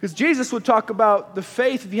 Because Jesus would talk about the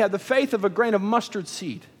faith, if you have the faith of a grain of mustard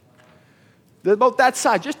seed. About that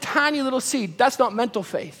size, just tiny little seed. That's not mental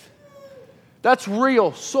faith. That's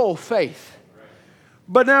real soul faith.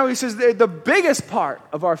 But now he says the biggest part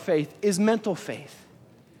of our faith is mental faith.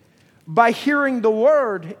 By hearing the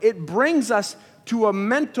word, it brings us to a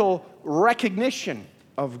mental recognition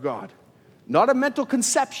of God. Not a mental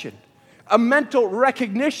conception, a mental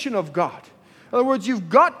recognition of God. In other words, you've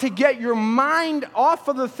got to get your mind off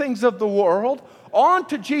of the things of the world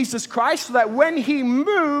onto Jesus Christ so that when he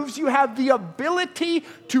moves, you have the ability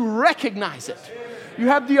to recognize it. You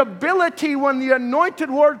have the ability when the anointed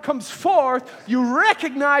word comes forth, you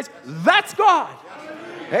recognize that's God.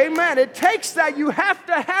 Amen. It takes that. You have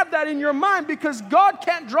to have that in your mind because God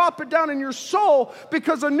can't drop it down in your soul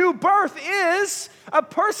because a new birth is a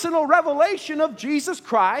personal revelation of Jesus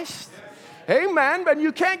Christ. Amen. But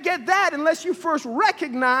you can't get that unless you first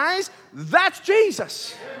recognize that's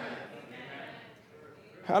Jesus.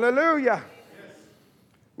 Hallelujah.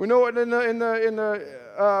 We know it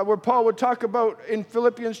where Paul would talk about in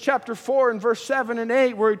Philippians chapter 4 and verse 7 and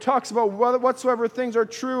 8, where he talks about whatsoever things are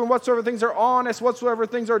true and whatsoever things are honest, whatsoever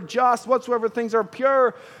things are just, whatsoever things are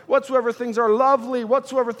pure, whatsoever things are lovely,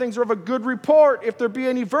 whatsoever things are of a good report, if there be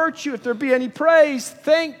any virtue, if there be any praise,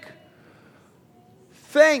 think.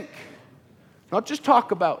 Not just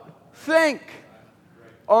talk about, think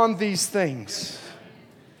on these things.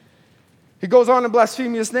 He goes on in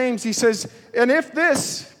blasphemous names. He says, and if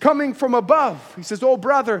this coming from above, he says, oh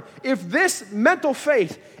brother, if this mental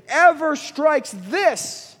faith ever strikes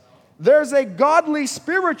this, there's a godly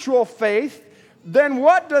spiritual faith, then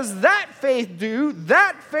what does that faith do?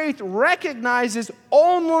 That faith recognizes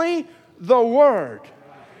only the Word.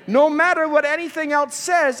 No matter what anything else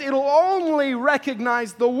says, it'll only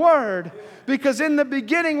recognize the Word. Because in the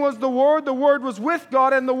beginning was the Word was with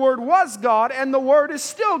God, and the Word was God, and the Word is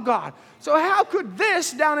still God. So how could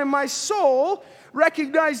this down in my soul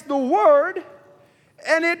recognize the Word?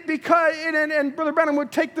 And Brother Branham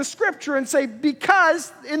would take the scripture and say,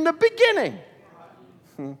 because in the beginning.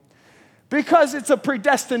 Because it's a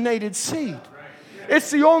predestinated seed.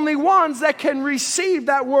 It's the only ones that can receive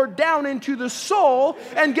that word down into the soul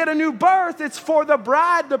and get a new birth. It's for the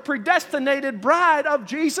bride, the predestinated bride of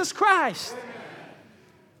Jesus Christ.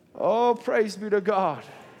 Oh, praise be to God.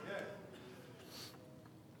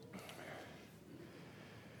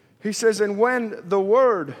 He says, and when the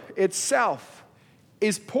word itself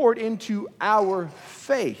is poured into our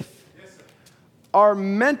faith, our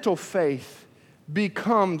mental faith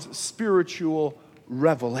becomes spiritual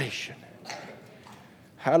revelation.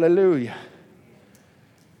 Hallelujah.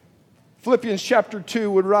 Philippians chapter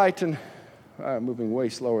 2 would write, and I'm moving way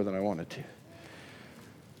slower than I wanted to. It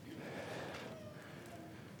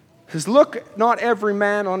says, look not every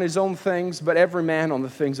man on his own things, but every man on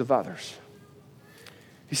the things of others.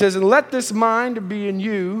 He says, and let this mind be in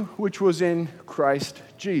you, which was in Christ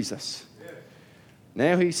Jesus.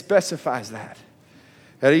 Now he specifies that.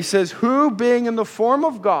 And he says, who being in the form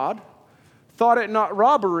of God, thought it not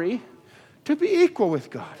robbery to be equal with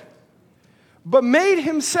God, but made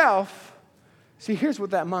himself, see, here's what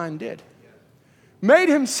that mind did. Made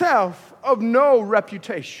himself of no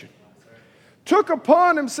reputation. Took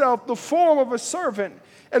upon himself the form of a servant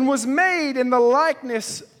and was made in the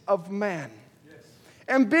likeness of man.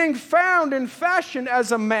 And being found in fashion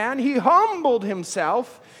as a man, he humbled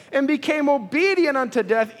himself and became obedient unto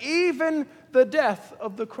death, even the death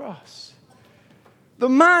of the cross. The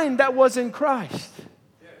mind that was in Christ,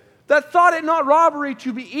 that thought it not robbery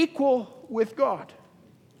to be equal with God.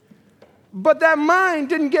 But that mind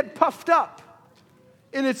didn't get puffed up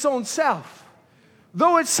in its own self.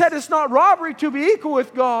 Though it said it's not robbery to be equal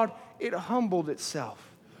with God, it humbled itself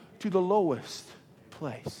to the lowest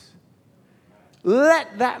place.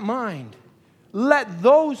 Let that mind, let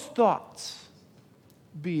those thoughts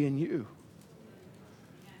be in you.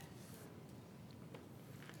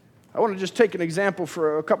 I want to just take an example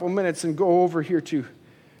for a couple minutes and go over here to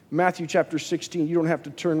Matthew chapter 16. You don't have to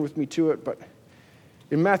turn with me to it, but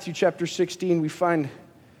in Matthew chapter 16 we find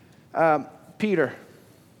Peter.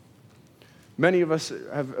 Many of us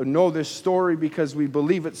know this story because we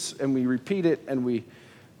believe it and we repeat it and we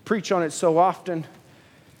preach on it so often.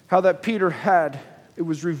 How that Peter it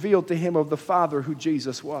was revealed to him of the Father who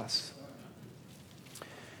Jesus was.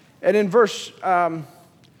 And in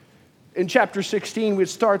chapter 16, it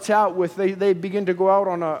starts out with they begin to go out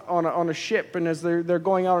on a ship, and as they're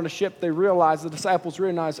going out on a ship, the disciples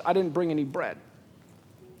realize, I didn't bring any bread.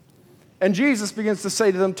 And Jesus begins to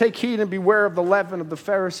say to them, take heed and beware of the leaven of the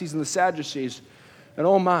Pharisees and the Sadducees. And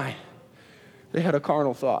oh my, they had a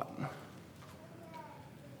carnal thought.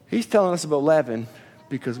 He's telling us about leaven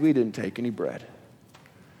because we didn't take any bread.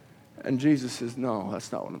 And Jesus says, no,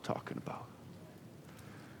 that's not what I'm talking about.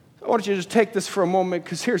 I want you to just take this for a moment,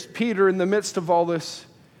 because here's Peter in the midst of all this.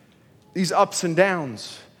 these ups and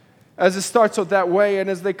downs. As it starts out that way, and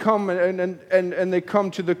as they come and they come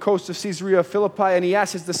to the coast of Caesarea Philippi, and he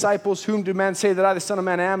asks his disciples, whom do men say that I, the Son of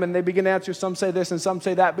Man, am? And they begin to answer, some say this and some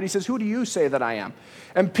say that. But he says, who do you say that I am?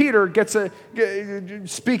 And Peter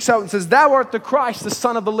speaks out and says, thou art the Christ, the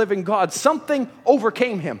Son of the living God. Something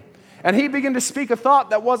overcame him. And he began to speak a thought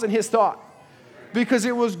that wasn't his thought. Because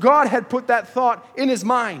it was God had put that thought in his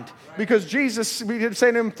mind. Because Jesus, we did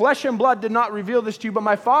say to him, flesh and blood did not reveal this to you, but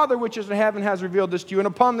my Father which is in heaven has revealed this to you. And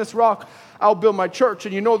upon this rock I'll build my church.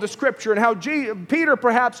 And you know the scripture, and how Peter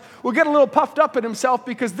perhaps will get a little puffed up in himself,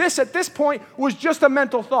 because this at this point was just a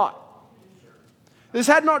mental thought. This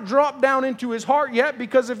had not dropped down into his heart yet,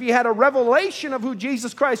 because if he had a revelation of who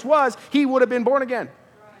Jesus Christ was, he would have been born again.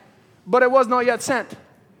 But it was not yet sent.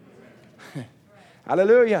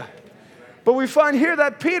 Hallelujah. But we find here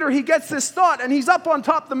that Peter, he gets this thought, and he's up on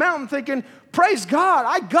top of the mountain thinking, praise God,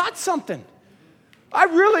 I got something. I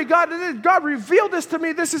really got it. God revealed this to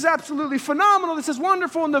me. This is absolutely phenomenal. This is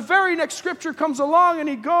wonderful. And the very next scripture comes along, and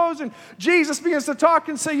he goes, and Jesus begins to talk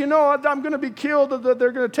and say, you know, I'm going to be killed. They're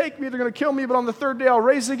going to take me. They're going to kill me. But on the third day, I'll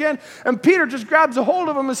rise again. And Peter just grabs a hold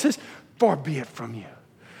of him and says, far be it from you.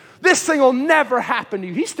 This thing will never happen to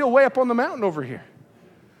you. He's still way up on the mountain over here.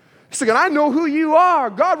 He's thinking, I know who you are.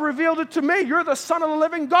 God revealed it to me. You're the Son of the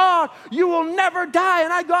living God. You will never die,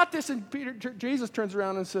 and I got this. And Jesus turns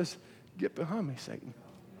around and says, get behind me, Satan.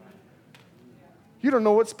 You don't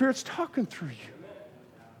know what Spirit's talking through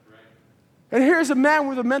you. And here's a man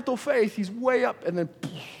with a mental faith. He's way up and then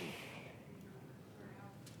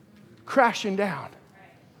crashing down,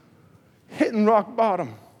 hitting rock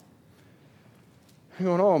bottom.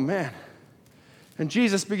 You're going, oh, man. And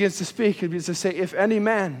Jesus begins to speak. He begins to say, if any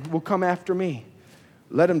man will come after me,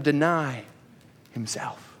 let him deny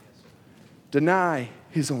himself. Deny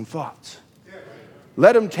his own thoughts.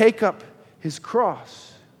 Let him take up his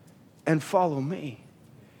cross and follow me.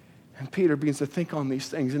 And Peter begins to think on these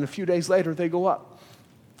things. And a few days later, they go up.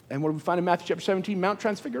 And what do we find in Matthew chapter 17? Mount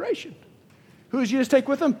Transfiguration. Who does Jesus take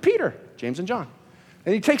with him? Peter, James, and John.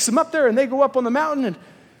 And he takes them up there, and they go up on the mountain, and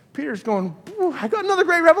Peter's going, I got another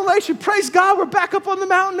great revelation. Praise God, we're back up on the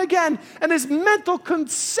mountain again. And his mental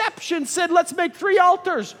conception said, let's make 3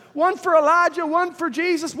 altars. One for Elijah, one for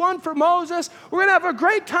Jesus, one for Moses. We're going to have a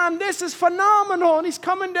great time. This is phenomenal. And he's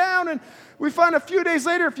coming down. And we find a few days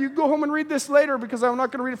later, if you go home and read this later, because I'm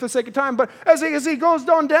not going to read it for the sake of time, but as he goes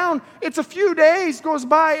down, it's a few days goes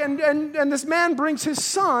by, and this man brings his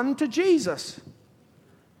son to Jesus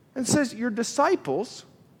and says, your disciples,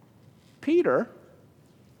 Peter,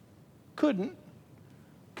 couldn't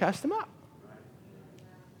cast him out.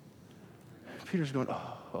 Peter's going,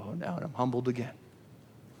 oh, now I'm humbled again.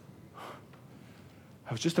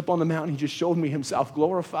 I was just up on the mountain. He just showed me himself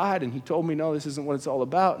glorified, and he told me, no, this isn't what it's all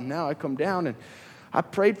about. And now I come down, and I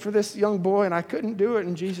prayed for this young boy, and I couldn't do it.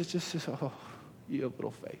 And Jesus just says, oh, you have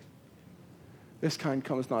little faith. This kind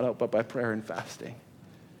comes not out but by prayer and fasting.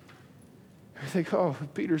 I think, oh,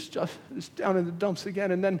 Peter's just down in the dumps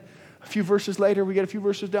again. And then a few verses later, we get a few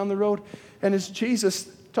verses down the road, and it's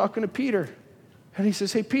Jesus talking to Peter. And he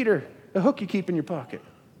says, hey, Peter, the hook you keep in your pocket.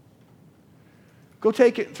 Go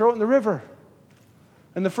take it and throw it in the river.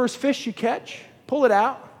 And the first fish you catch, pull it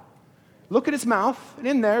out, look at its mouth, and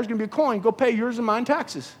in there is going to be a coin. Go pay yours and mine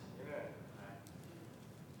taxes.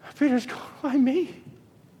 Peter's going, why me?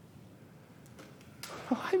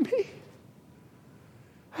 Why me?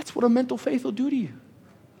 That's what a mental faith will do to you.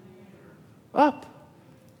 Up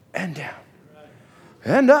and down.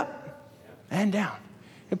 And up and down.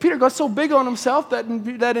 And Peter got so big on himself that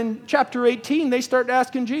in chapter 18, they start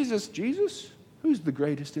asking Jesus, who's the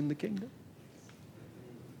greatest in the kingdom?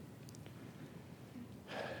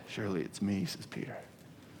 Surely it's me, says Peter.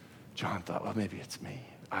 John thought, well, maybe it's me.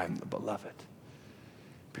 I'm the beloved.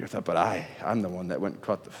 Peter thought, but I'm the one that went and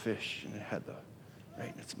caught the fish, and it had the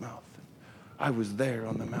right in its mouth. And I was there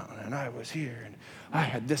on the mountain, and I was here, and I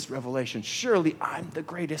had this revelation. Surely I'm the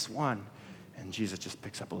greatest one. And Jesus just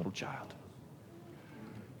picks up a little child.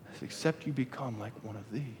 Says, except you become like one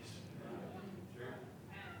of these.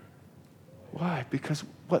 Why? Because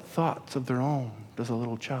what thoughts of their own does a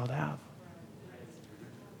little child have?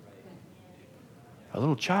 A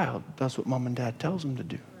little child does what mom and dad tells them to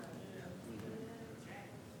do.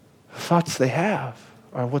 The thoughts they have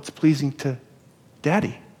are what's pleasing to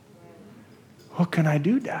daddy. What can I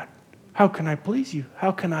do, Dad? How can I please you?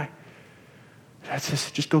 How can I? Dad says,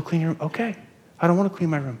 just go clean your room. Okay, I don't want to clean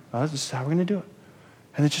my room. Oh, this is how we're going to do it.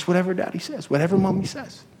 And it's just whatever daddy says, whatever mommy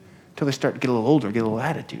says, until they start to get a little older, get a little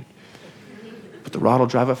attitude. But the rod will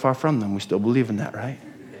drive it far from them. We still believe in that, right?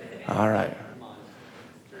 All right.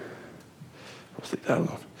 Let's leave that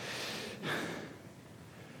alone.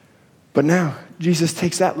 But now Jesus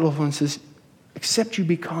takes that little one and says, except you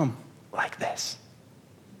become like this.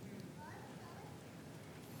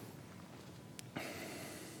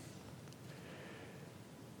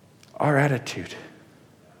 Our attitude.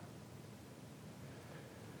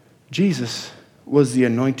 Jesus was the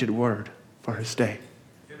anointed word for his day.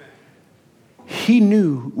 He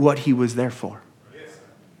knew what he was there for.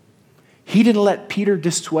 He didn't let Peter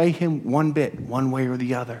dissuade him one bit, one way or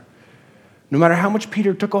the other. No matter how much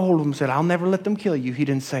Peter took a hold of him and said, I'll never let them kill you. He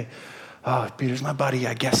didn't say, oh, Peter's my buddy.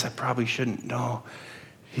 I guess I probably shouldn't. No.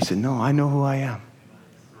 He said, no, I know who I am.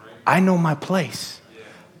 I know my place.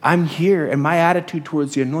 I'm here, and my attitude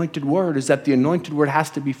towards the anointed word is that the anointed word has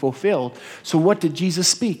to be fulfilled. So what did Jesus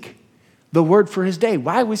speak? The word for his day.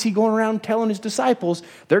 Why was he going around telling his disciples,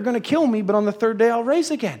 they're going to kill me, but on the third day I'll raise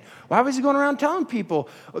again? Why was he going around telling people,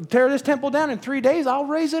 tear this temple down in 3 days, I'll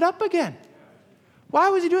raise it up again? Why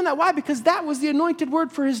was he doing that? Why? Because that was the anointed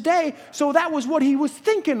word for his day. So that was what he was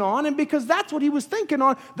thinking on, and because that's what he was thinking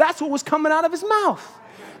on, that's what was coming out of his mouth.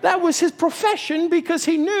 That was his profession, because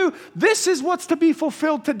he knew this is what's to be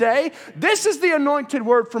fulfilled today. This is the anointed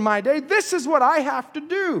word for my day. This is what I have to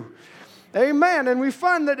do. Amen. And we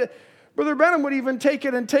find that Brother Branham would even take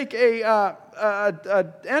it and take a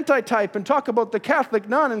antitype and talk about the Catholic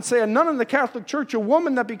nun and say a nun in the Catholic Church, a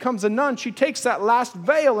woman that becomes a nun, she takes that last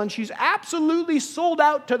veil and she's absolutely sold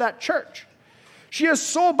out to that church. She is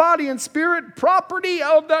soul, body, and spirit property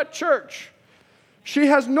of that church. She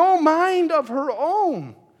has no mind of her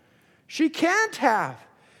own. She can't have.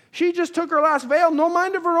 She just took her last veil, no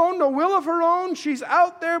mind of her own, no will of her own. She's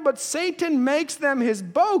out there, but Satan makes them his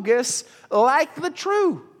bogus like the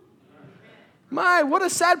true. My, what a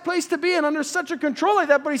sad place to be in under such a control like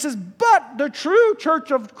that. But he says, but the true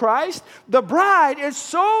church of Christ, the bride, is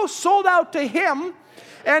so sold out to him,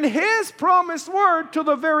 and his promised word to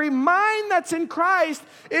the very mind that's in Christ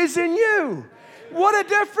is in you. What a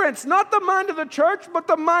difference. Not the mind of the church, but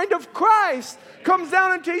the mind of Christ comes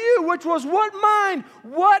down into you, which was what mind?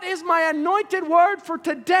 What is my anointed word for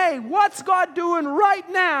today? What's God doing right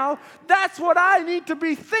now? That's what I need to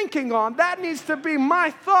be thinking on. That needs to be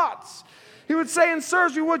my thoughts. He would say in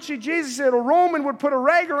Surgery, would she? Jesus said a Roman would put a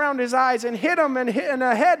rag around his eyes and hit him and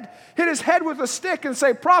hit his head with a stick and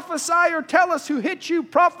say, prophesy or tell us who hit you.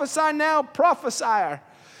 Prophesy now, prophesy.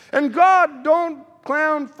 And God don't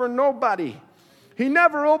clown for nobody. He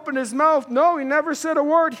never opened his mouth. No, he never said a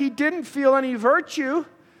word. He didn't feel any virtue.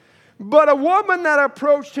 But a woman that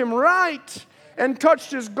approached him right and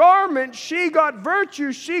touched his garment, she got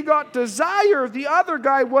virtue, she got desire. The other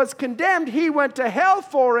guy was condemned. He went to hell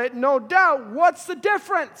for it, no doubt. What's the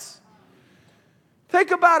difference?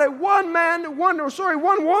 Think about it. One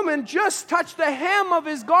woman just touched the hem of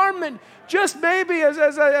his garment. Just maybe, as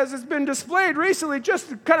it's been displayed recently,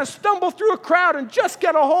 just kind of stumble through a crowd and just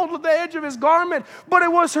get a hold of the edge of his garment. But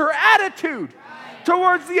it was her attitude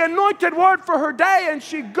towards the anointed word for her day, and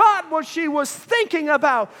she got what she was thinking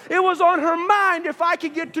about. It was on her mind. If I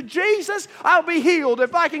can get to Jesus, I'll be healed.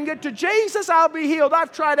 If I can get to Jesus, I'll be healed.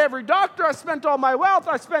 I've tried every doctor. I spent all my wealth.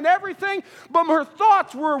 I spent everything. But her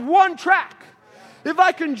thoughts were one track. If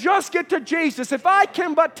I can just get to Jesus, if I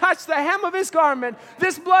can but touch the hem of his garment,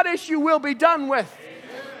 this blood issue will be done with.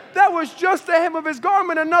 That was just the hem of his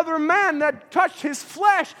garment. Another man that touched his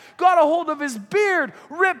flesh, got a hold of his beard,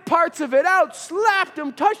 ripped parts of it out, slapped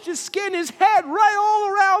him, touched his skin, his head, right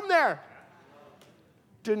all around there.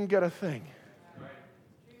 Didn't get a thing.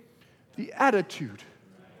 The attitude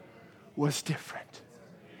was different.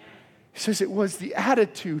 He says it was the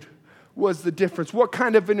attitude was the difference. What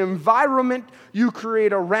kind of an environment you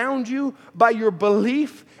create around you by your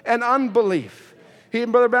belief and unbelief. He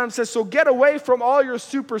and Brother Branham says, so get away from all your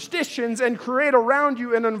superstitions and create around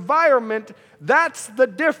you an environment. That's the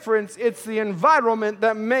difference. It's the environment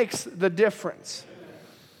that makes the difference.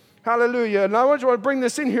 Hallelujah. And I want to bring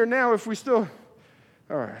this in here now if we still,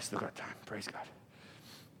 all right, I still got time. Praise God.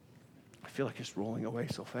 I feel like it's rolling away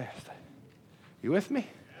so fast. You with me?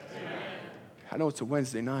 Amen. I know it's a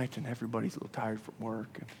Wednesday night and everybody's a little tired from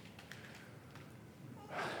work.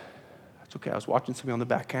 That's okay. I was watching somebody on the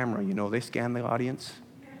back camera. You know, they scan the audience.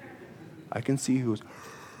 I can see who's.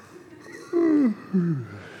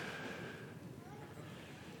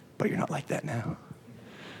 But you're not like that now.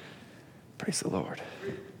 Praise the Lord.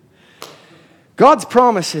 God's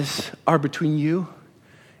promises are between you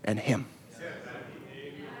and him.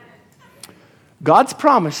 God's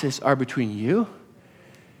promises are between you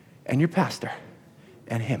and your pastor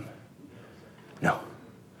and him. No.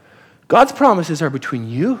 God's promises are between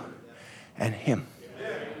you and him.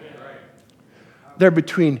 They're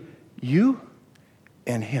between you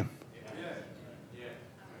and him.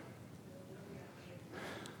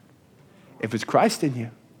 if it's Christ in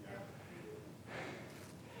you.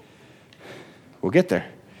 We'll get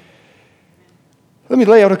there. Let me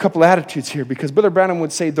lay out a couple attitudes here, because Brother Branham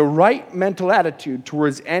would say the right mental attitude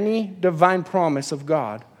towards any divine promise of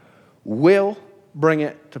God will bring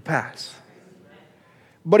it to pass.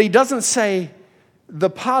 But he doesn't say the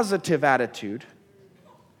positive attitude.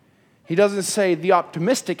 He doesn't say the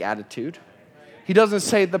optimistic attitude. He doesn't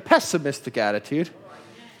say the pessimistic attitude.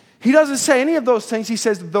 He doesn't say any of those things. He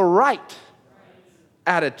says the right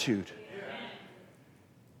attitude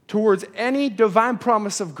towards any divine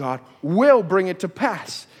promise of God will bring it to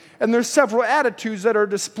pass. And there's several attitudes that are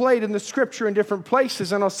displayed in the scripture in different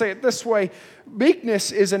places. And I'll say it this way.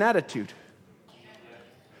 Meekness is an attitude.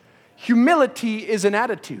 Humility is an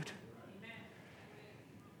attitude.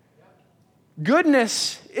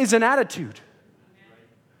 Goodness is an attitude.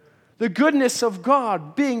 The goodness of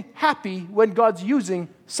God, being happy when God's using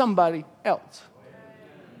somebody else.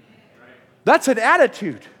 That's an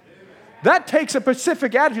attitude. That takes a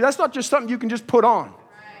specific attitude. That's not just something you can just put on.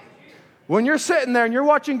 When you're sitting there and you're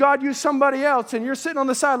watching God use somebody else and you're sitting on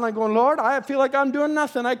the sideline going, Lord, I feel like I'm doing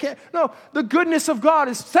nothing. I can't. No, the goodness of God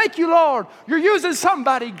is, thank you, Lord. You're using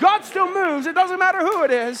somebody. God still moves. It doesn't matter who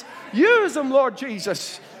it is. Use them, Lord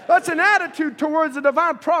Jesus. That's an attitude towards the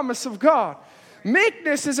divine promise of God.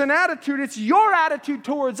 Meekness is an attitude. It's your attitude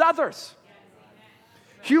towards others.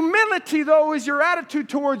 Humility, though, is your attitude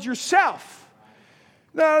towards yourself.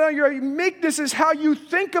 No, your meekness is how you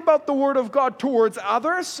think about the Word of God towards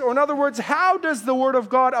others. Or in other words, how does the Word of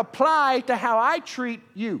God apply to how I treat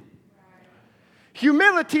you?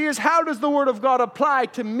 Humility is how does the Word of God apply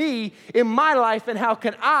to me in my life, and how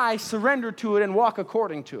can I surrender to it and walk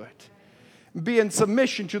according to it? Be in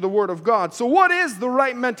submission to the Word of God. So what is the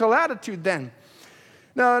right mental attitude then?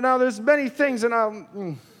 Now there's many things, and I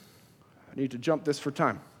need to jump this for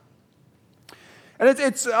time. And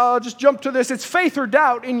I'll just jump to this. It's faith or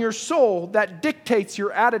doubt in your soul that dictates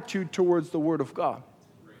your attitude towards the Word of God.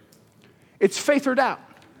 It's faith or doubt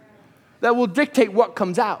that will dictate what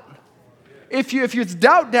comes out. If it's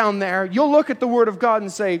doubt down there, you'll look at the Word of God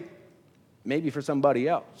and say, maybe for somebody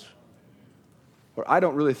else. Or I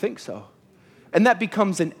don't really think so. And that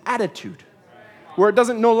becomes an attitude where it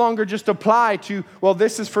doesn't no longer just apply to, well,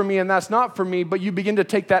 this is for me and that's not for me, but you begin to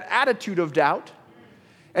take that attitude of doubt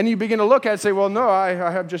and you begin to look at it and say, well, no, I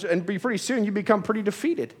have just, and pretty soon you become pretty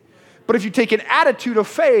defeated. But if you take an attitude of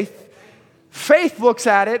faith, faith looks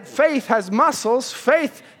at it, faith has muscles,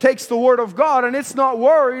 faith takes the Word of God, and it's not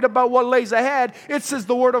worried about what lays ahead. It says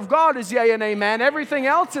the Word of God is yea and amen. Everything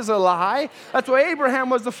else is a lie. That's why Abraham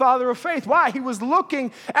was the father of faith. Why? He was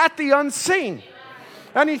looking at the unseen.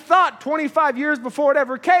 And he thought 25 years before it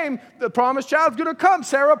ever came, the promised child's going to come.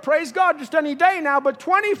 Sarah, praise God, just any day now. But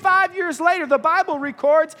 25 years later, the Bible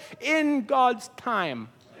records in God's time.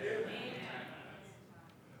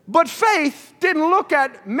 But faith didn't look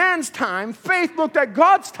at man's time. Faith looked at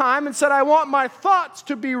God's time and said, I want my thoughts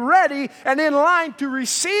to be ready and in line to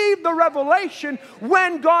receive the revelation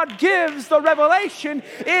when God gives the revelation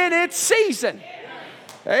in its season.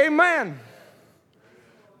 Amen.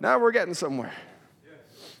 Now we're getting somewhere.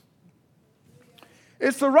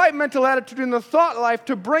 It's the right mental attitude in the thought life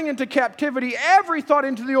to bring into captivity every thought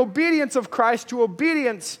into the obedience of Christ, to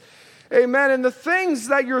obedience. Amen. And the things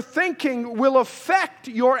that you're thinking will affect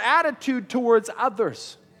your attitude towards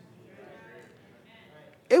others.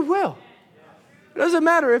 It will. It doesn't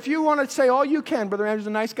matter if you want to say all you can, Brother Andrew's a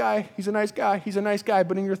nice guy, he's a nice guy, he's a nice guy,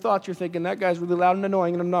 but in your thoughts you're thinking, that guy's really loud and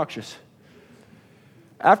annoying and obnoxious.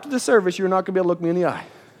 After the service, you're not going to be able to look me in the eye.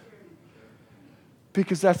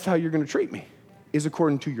 Because that's how you're going to treat me. Is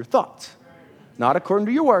according to your thoughts. Not according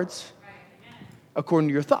to your words. According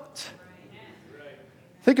to your thoughts.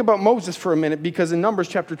 Think about Moses for a minute, because in Numbers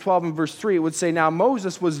chapter 12 and verse 3, it would say, now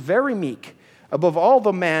Moses was very meek above all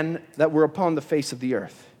the men that were upon the face of the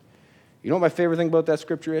earth. You know what my favorite thing about that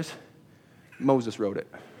scripture is? Moses wrote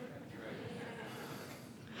it.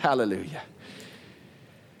 Hallelujah.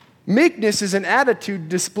 Meekness is an attitude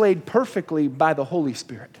displayed perfectly by the Holy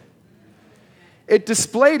Spirit. It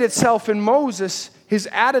displayed itself in Moses, his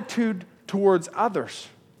attitude towards others.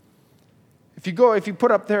 If you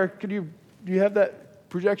put up there, do you have that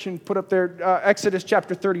projection put up there? Exodus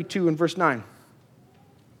chapter 32 and verse 9.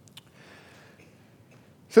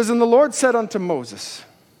 It says, and the Lord said unto Moses,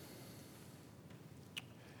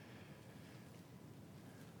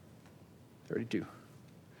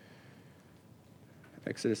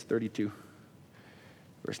 Exodus 32,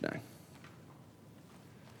 verse 9.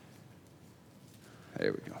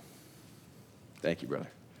 There we go. Thank you, brother.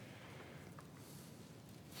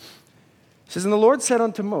 It says, and the Lord said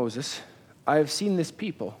unto Moses, I have seen this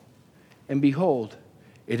people, and behold,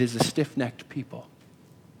 It is a stiff-necked people.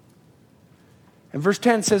 And verse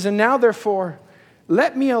 10 says, and now therefore,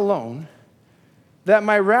 let me alone, that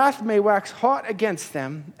my wrath may wax hot against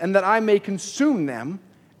them, and that I may consume them,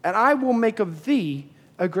 and I will make of thee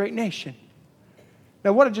a great nation.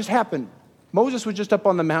 Now what had just happened? Moses was just up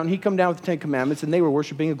on the mountain. He come down with the Ten Commandments, and they were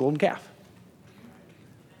worshiping a golden calf.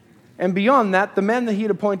 And beyond that, the man that he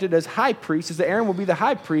had appointed as high priest, as Aaron will be the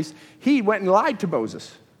high priest, he went and lied to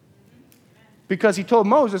Moses. Because he told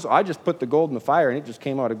Moses, I just put the gold in the fire, and it just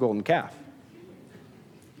came out a golden calf.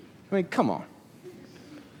 I mean, come on.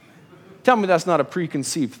 Tell me that's not a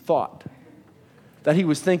preconceived thought. That he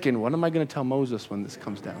was thinking, what am I going to tell Moses when this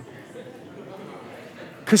comes down?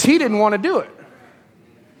 Because he didn't want to do it.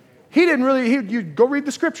 He didn't really, you go read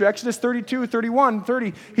the scripture, Exodus 32, 31,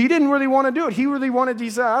 30. He didn't really want to do it. He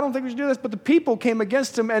said, I don't think we should do this. But the people came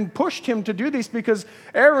against him and pushed him to do this because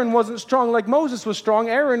Aaron wasn't strong like Moses was strong.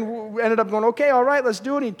 Aaron ended up going, okay, all right, let's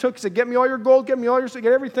do it. And he said, get me all your gold, get me all your, get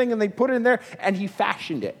everything. And they put it in there and he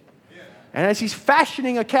fashioned it. And as he's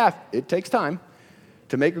fashioning a calf, it takes time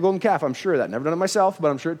to make a golden calf. I'm sure of that. Never done it myself, but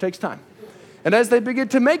I'm sure it takes time. And as they begin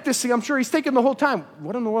to make this thing, I'm sure he's thinking the whole time,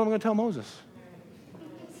 what in the world am I going to tell Moses?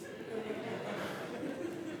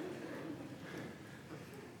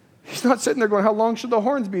 He's not sitting there going, how long should the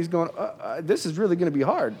horns be? He's going, this is really going to be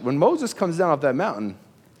hard. When Moses comes down off that mountain,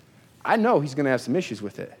 I know he's going to have some issues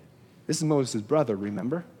with it. This is Moses' brother,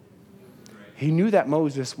 remember? He knew that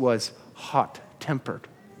Moses was hot-tempered.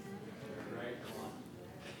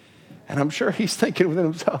 And I'm sure he's thinking within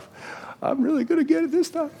himself, I'm really going to get it this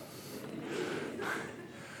time.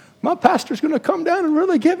 My pastor's going to come down and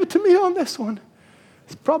really give it to me on this one.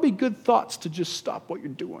 It's probably good thoughts to just stop what you're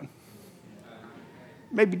doing.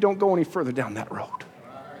 Maybe don't go any further down that road.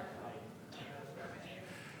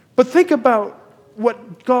 But think about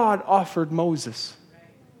what God offered Moses.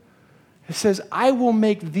 It says, I will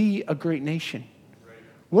make thee a great nation.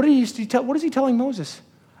 What is he telling Moses?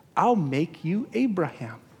 I'll make you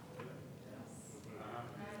Abraham.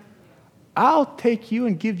 I'll take you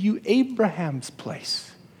and give you Abraham's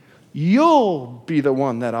place. You'll be the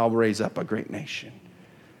one that I'll raise up a great nation.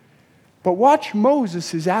 But watch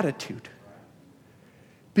Moses' attitude.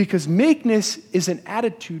 Because meekness is an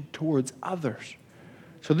attitude towards others.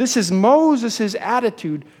 So this is Moses'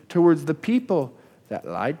 attitude towards the people that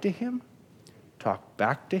lied to him, talked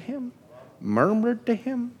back to him, murmured to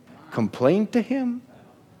him, complained to him.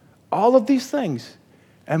 All of these things.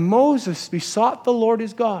 And Moses besought the Lord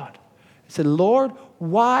his God. He said, Lord,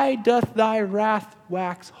 why doth thy wrath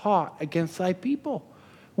wax hot against thy people,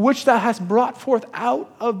 which thou hast brought forth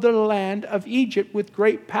out of the land of Egypt with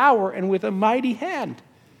great power and with a mighty hand?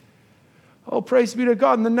 Oh, praise be to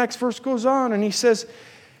God. And the next verse goes on and he says,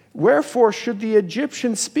 wherefore should the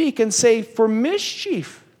Egyptians speak and say, for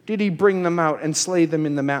mischief did he bring them out and slay them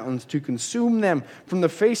in the mountains to consume them from the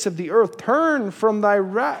face of the earth? Turn from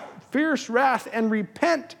thy fierce wrath and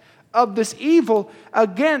repent of this evil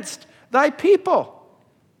against thy people.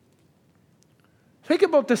 Think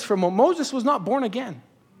about this for a moment. Moses was not born again.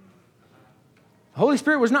 The Holy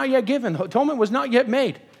Spirit was not yet given. Atonement was not yet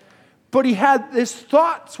made. But his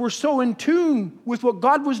thoughts were so in tune with what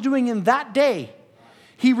God was doing in that day.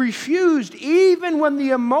 He refused, even when the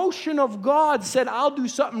emotion of God said, I'll do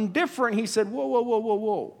something different. He said, whoa, whoa, whoa, whoa,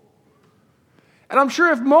 whoa. And I'm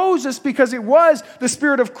sure if Moses, because it was the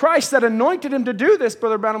Spirit of Christ that anointed him to do this,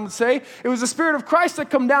 Brother Branham would say, it was the Spirit of Christ that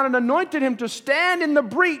come down and anointed him to stand in the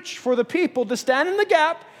breach for the people, to stand in the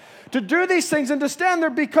gap, to do these things and to stand there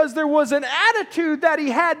because there was an attitude that he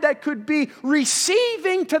had that could be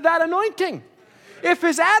receiving to that anointing. If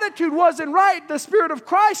his attitude wasn't right, the Spirit of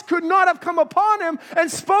Christ could not have come upon him and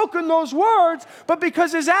spoken those words, but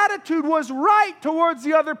because his attitude was right towards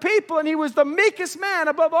the other people and he was the meekest man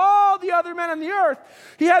above all the other men on the earth,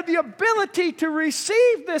 he had the ability to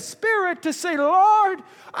receive this Spirit to say, Lord,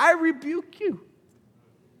 I rebuke you.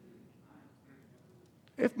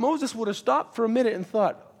 If Moses would have stopped for a minute and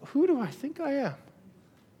thought, who do I think I am?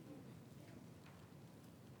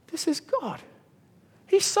 This is God.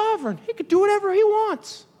 He's sovereign. He could do whatever he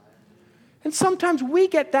wants. And sometimes we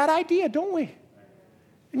get that idea, don't we?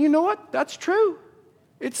 And you know what? That's true.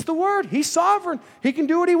 It's the word. He's sovereign. He can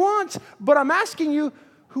do what he wants. But I'm asking you,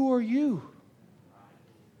 who are you?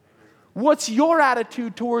 What's your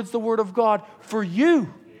attitude towards the word of God for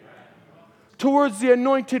you? Towards the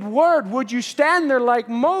anointed word? Would you stand there like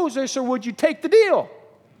Moses or would you take the deal?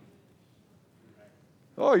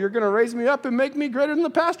 Oh, you're going to raise me up and make me greater than the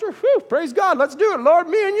pastor? Whew, praise God. Let's do it. Lord,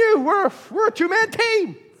 me and you, we're a two-man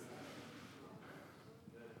team.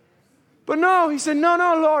 But no, he said, no,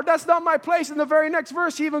 Lord, that's not my place. In the very next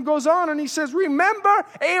verse, he even goes on and he says, remember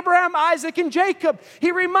Abraham, Isaac, and Jacob.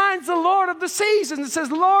 He reminds the Lord of the seasons and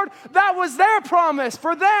says, Lord, that was their promise.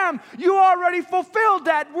 For them, you already fulfilled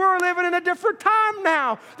that. We're living in a different time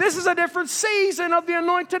now. This is a different season of the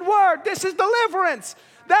anointed word. This is deliverance.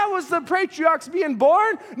 That was the patriarchs being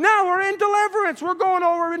born. Now we're in deliverance. We're going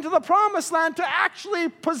over into the promised land to actually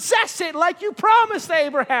possess it like you promised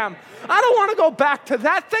Abraham. I don't want to go back to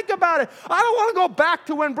that. Think about it. I don't want to go back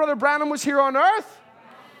to when Brother Branham was here on earth.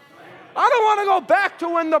 I don't want to go back to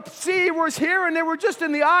when the sea was here and they were just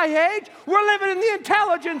in the eye age. We're living in the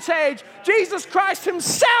intelligence age. Jesus Christ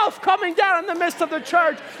himself coming down in the midst of the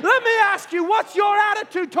church. Let me ask you, what's your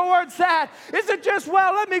attitude towards that? Is it just,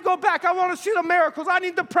 well, let me go back. I want to see the miracles. I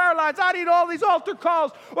need the prayer lines. I need all these altar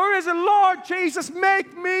calls. Or is it, Lord Jesus,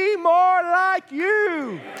 make me more like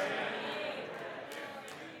you?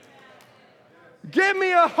 Give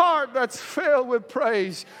me a heart that's filled with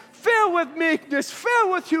praise, filled with meekness,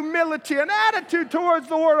 filled with humility, an attitude towards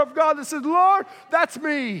the Word of God that says, Lord, that's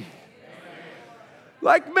me.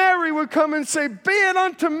 Like Mary would come and say, be it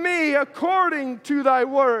unto me according to thy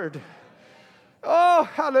word. Oh,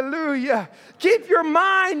 hallelujah. Keep your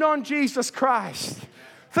mind on Jesus Christ.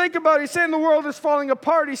 Think about it. He's saying the world is falling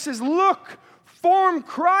apart. He says, look, form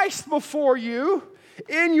Christ before you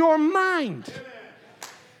in your mind.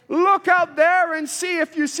 Look out there and see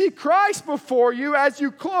if you see Christ before you as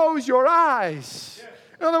you close your eyes.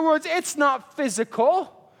 In other words, it's not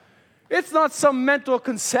physical. It's not some mental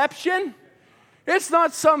conception. It's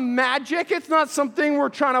not some magic. It's not something we're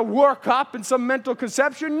trying to work up in some mental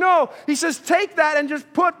conception. No, he says take that and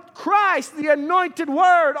just put Christ, the anointed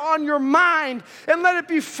word, on your mind and let it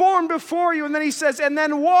be formed before you. And then he says, and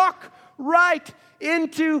then walk right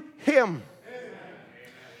into him.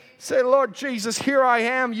 Say, Lord Jesus, here I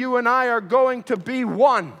am. You and I are going to be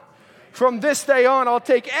one. From this day on, I'll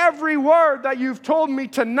take every word that you've told me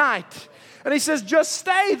tonight. And he says, just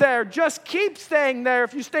stay there. Just keep staying there.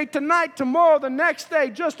 If you stay tonight, tomorrow, the next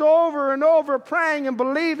day, just over and over praying and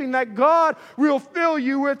believing that God will fill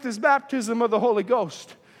you with his baptism of the Holy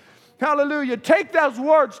Ghost. Hallelujah. Take those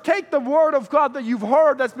words. Take the word of God that you've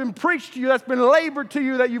heard, that's been preached to you, that's been labored to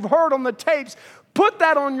you, that you've heard on the tapes. Put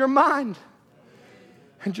that on your mind.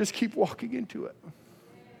 And just keep walking into it.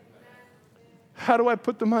 How do I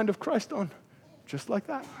put the mind of Christ on? Just like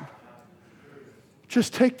that.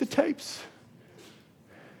 Just take the tapes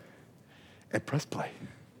and press play.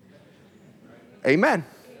 Amen.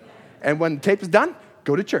 And when the tape is done,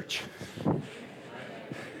 go to church.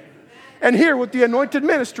 And hear what the anointed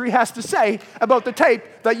ministry has to say about the tape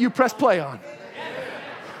that you press play on.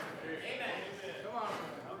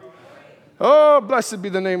 Oh, blessed be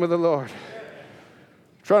the name of the Lord.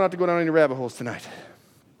 Try not to go down any rabbit holes tonight.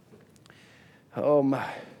 Oh, my.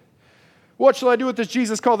 What shall I do with this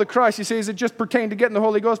Jesus called the Christ? You say, does it just pertain to getting the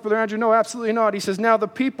Holy Ghost, Brother Andrew? No, absolutely not. He says, now the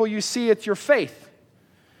people you see, it's your faith.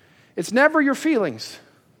 It's never your feelings.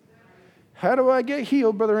 How do I get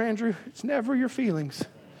healed, Brother Andrew? It's never your feelings.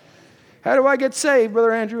 How do I get saved,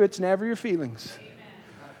 Brother Andrew? It's never your feelings.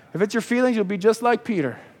 If it's your feelings, you'll be just like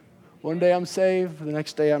Peter. One day I'm saved, the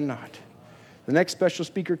next day I'm not. The next special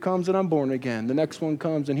speaker comes and I'm born again. The next one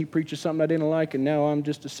comes and he preaches something I didn't like and now I'm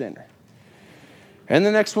just a sinner. And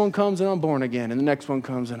the next one comes and I'm born again. And the next one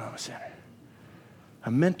comes and I'm a sinner.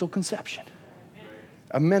 A mental conception.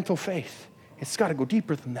 A mental faith. It's got to go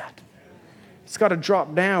deeper than that. It's got to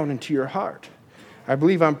drop down into your heart. I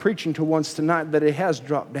believe I'm preaching to ones tonight that it has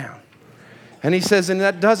dropped down. And he says, and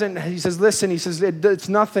that doesn't, he says, listen, he says, it's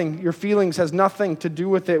nothing. Your feelings has nothing to do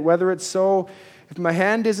with it. Whether it's so, if my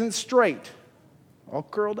hand isn't straight, all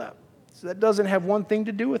curled up. So that doesn't have one thing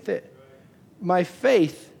to do with it. My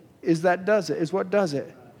faith is what does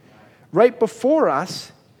it. Right before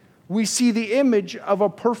us, we see the image of a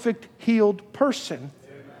perfect healed person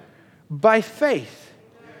by faith.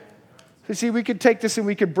 So see, we could take this and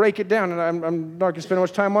we could break it down, and I'm not going to spend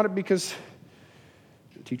much time on it because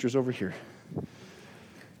the teacher's over here.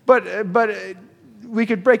 But we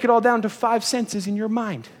could break it all down to 5 senses in your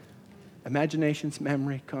mind. Imaginations,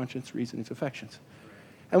 memory, conscience, reasonings, affections.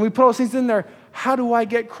 And we put those things in there. How do I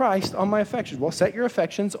get Christ on my affections? Well, set your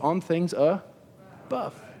affections on things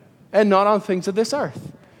above and not on things of this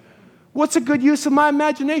earth. What's a good use of my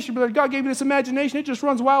imagination? Brother, God gave me this imagination. It just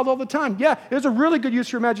runs wild all the time. Yeah, there's a really good use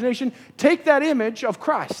for your imagination. Take that image of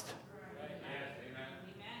Christ.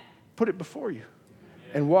 Put it before you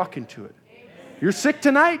and walk into it. You're sick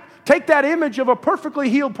tonight? Take that image of a perfectly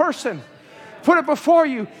healed person. Put it before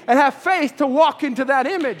you and have faith to walk into that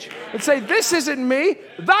image and say, this isn't me,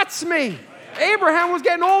 that's me. Abraham was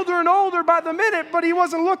getting older and older by the minute, but he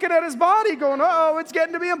wasn't looking at his body going, uh-oh, it's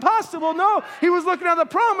getting to be impossible. No, he was looking at the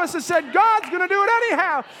promise and said, God's going to do it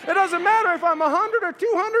anyhow. It doesn't matter if I'm 100 or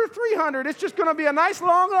 200 or 300. It's just going to be a nice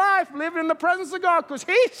long life living in the presence of God because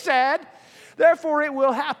he said, therefore it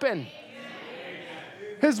will happen.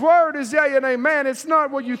 His word is yeah and amen. It's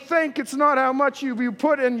not what you think. It's not how much you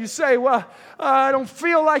put in. You say, well, I don't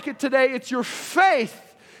feel like it today. It's your faith.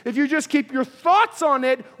 If you just keep your thoughts on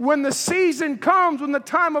it, when the season comes, when the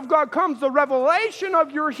time of God comes, the revelation of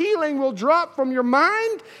your healing will drop from your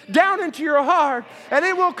mind down into your heart, and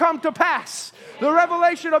it will come to pass. The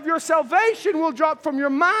revelation of your salvation will drop from your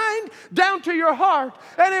mind down to your heart,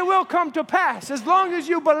 and it will come to pass. As long as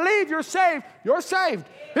you believe you're saved, you're saved.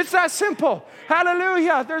 It's that simple.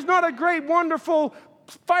 Hallelujah. There's not a great, wonderful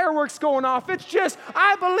fireworks going off. It's just,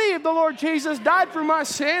 I believe the Lord Jesus died for my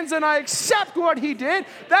sins and I accept what he did.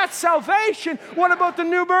 That's salvation. What about the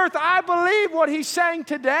new birth? I believe what he's saying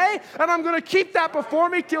today, and I'm going to keep that before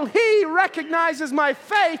me till he recognizes my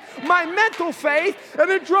faith, my mental faith, and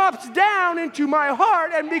it drops down into my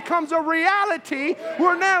heart and becomes a reality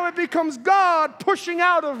where now it becomes God pushing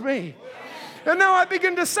out of me. And now I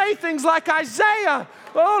begin to say things like Isaiah,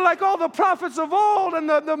 like all the prophets of old and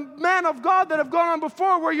the man of God that have gone on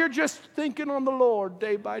before, where you're just thinking on the Lord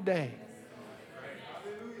day by day.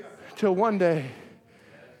 Till one day,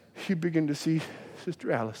 you begin to see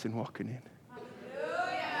Sister Allison walking in.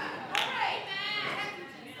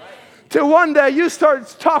 Till one day you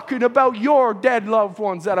start talking about your dead loved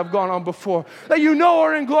ones that have gone on before, that you know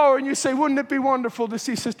are in glory, and you say, wouldn't it be wonderful to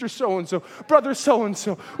see Sister so-and-so, Brother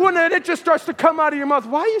so-and-so? Wouldn't it? It just starts to come out of your mouth.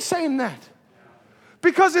 Why are you saying that?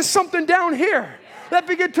 Because there's something down here that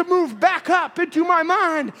begin to move back up into my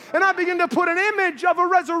mind, and I begin to put an image of a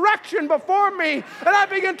resurrection before me, and I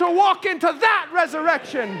begin to walk into that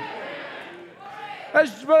resurrection.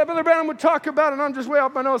 As Brother Branham would talk about, and I'm just way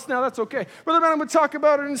off my notes now, that's okay. Brother Branham would talk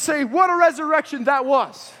about it and say, what a resurrection that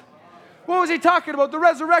was. What was he talking about? The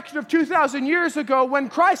resurrection of 2,000 years ago when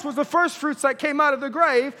Christ was the first fruits that came out of the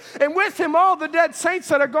grave, and with him all the dead saints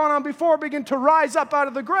that had gone on before began to rise up out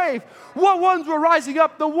of the grave. What ones were rising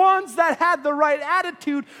up? The ones that had the right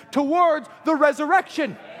attitude towards the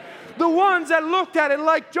resurrection. The ones that looked at it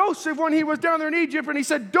like Joseph when he was down there in Egypt and he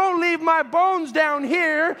said, don't leave my bones down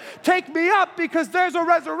here. Take me up because there's a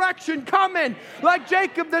resurrection coming. Like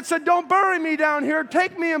Jacob that said, don't bury me down here.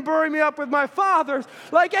 Take me and bury me up with my fathers.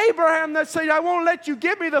 Like Abraham that said, I won't let you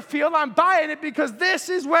give me the field. I'm buying it because this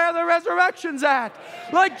is where the resurrection's at.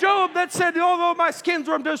 Like Job that said, although my skins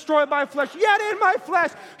were destroyed by flesh, yet in my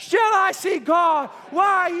flesh shall I see God.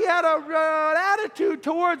 Why? He had an attitude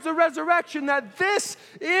towards the resurrection that this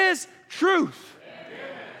is truth.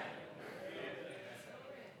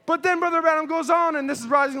 But then Brother Branham goes on, and this is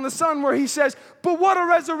Rising in the Sun, where he says, but what a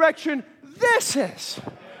resurrection this is.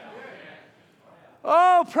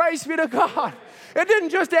 Oh, praise be to God. It didn't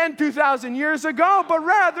just end 2,000 years ago, but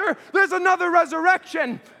rather there's another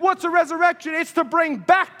resurrection. What's a resurrection? It's to bring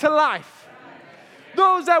back to life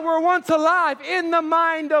those that were once alive in the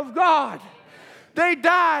mind of God. They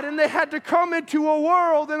died and they had to come into a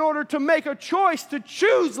world in order to make a choice to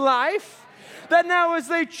choose life. That now as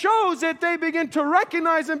they chose it, they begin to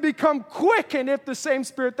recognize and become quickened. If the same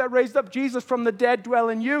Spirit that raised up Jesus from the dead dwell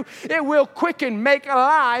in you, it will quicken, make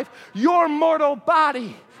alive your mortal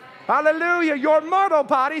body. Hallelujah, your mortal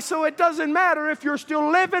body. So it doesn't matter if you're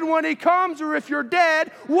still living when he comes or if you're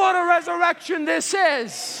dead. What a resurrection this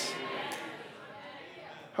is.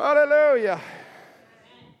 Hallelujah.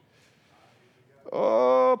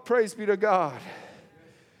 Oh, praise be to God.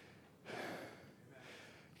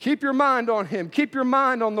 Keep your mind on him. Keep your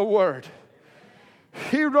mind on the word.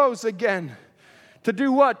 He rose again to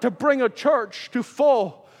do what? To bring a church to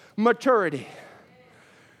full maturity.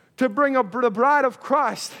 To bring the bride of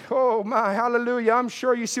Christ. Oh my, hallelujah. I'm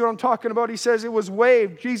sure you see what I'm talking about. He says it was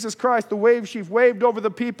waved. Jesus Christ, the wave sheaf waved over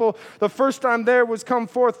the people. The first time there was come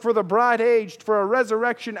forth for the bride aged, for a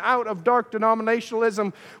resurrection out of dark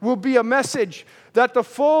denominationalism will be a message that the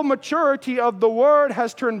full maturity of the word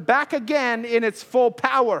has turned back again in its full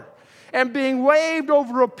power and being waved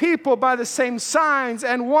over a people by the same signs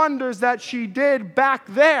and wonders that she did back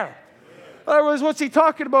there. In other words, what's he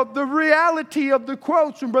talking about? The reality of the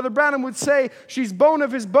quotes. When Brother Branham would say, she's bone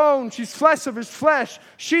of his bone, she's flesh of his flesh,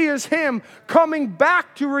 she is him, coming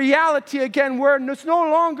back to reality again, where it's no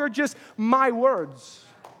longer just my words.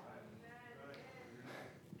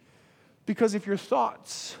 Because if your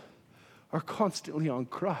thoughts are constantly on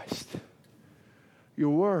Christ, your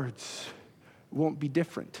words won't be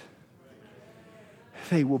different.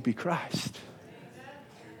 They will be Christ.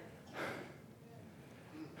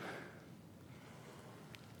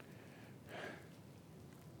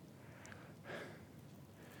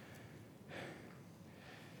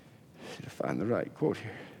 find the right quote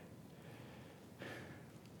here.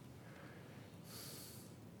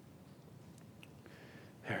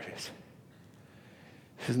 There it is.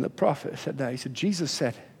 Isn't the prophet said that? He said, Jesus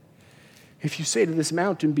said, if you say to this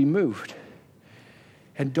mountain, be moved,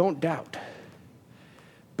 and don't doubt,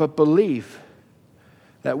 but believe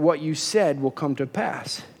that what you said will come to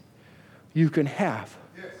pass, you can have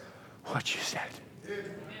what you said.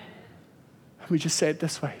 Let me just say it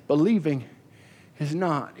this way. Believing is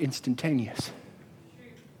not instantaneous.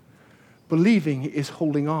 Believing is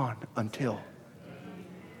holding on until.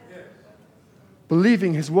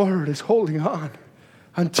 Believing his word is holding on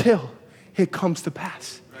until it comes to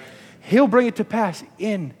pass. He'll bring it to pass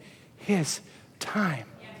in his time.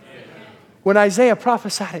 When Isaiah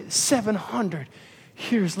prophesied it 700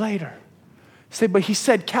 years later, but he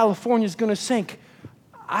said California's going to sink.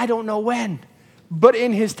 I don't know when, but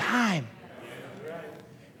in his time.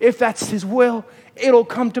 If that's his will, it'll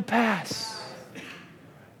come to pass.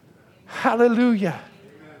 Hallelujah.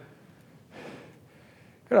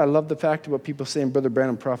 God, I love the fact of what people say, Brother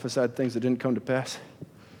Branham prophesied things that didn't come to pass.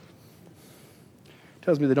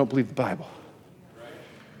 Tells me they don't believe the Bible.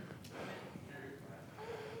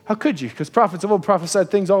 How could you? Because prophets of old prophesied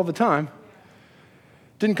things all the time.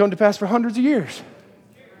 Didn't come to pass for hundreds of years.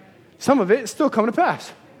 Some of it is still coming to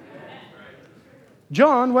pass.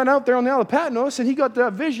 John went out there on the Isle of Patmos and he got the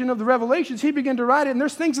vision of the Revelations. He began to write it, and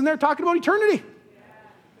there's things in there talking about eternity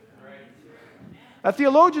that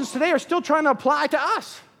theologians today are still trying to apply to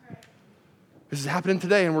us. This is happening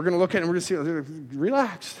today, and we're going to look at it and we're going to see,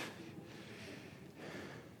 relax.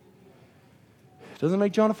 It doesn't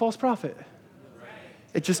make John a false prophet.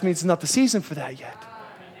 It just means it's not the season for that yet.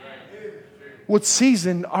 What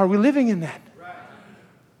season are we living in then?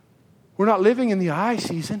 We're not living in the I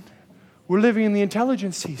season. We're living in the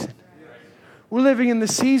intelligence season. We're living in the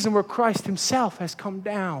season where Christ himself has come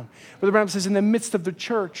down. Brother Branham says, in the midst of the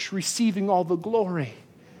church, receiving all the glory.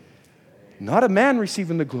 Not a man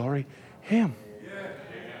receiving the glory, him.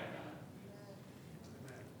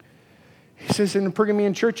 He says in the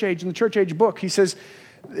Pergamean church age, in the church age book, he says,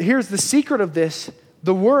 here's the secret of this.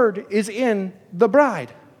 The word is in the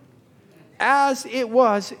bride, as it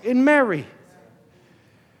was in Mary.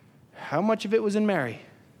 How much of it was in Mary?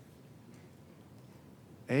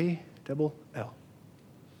 A-double-L.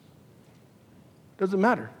 Doesn't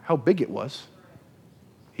matter how big it was.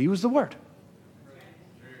 He was the Word.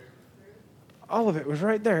 All of it was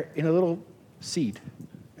right there in a little seed,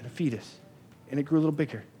 in a fetus. And it grew a little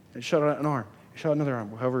bigger. It shot out an arm. It shot another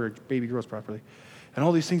arm, however a baby grows properly. And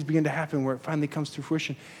all these things begin to happen where it finally comes to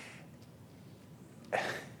fruition.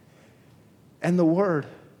 And the Word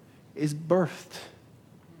is birthed.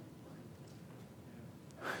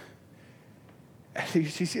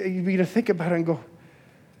 You begin to think about it and go,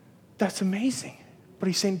 that's amazing. But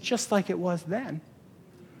he's saying just like it was then,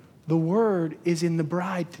 the Word is in the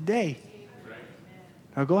bride today.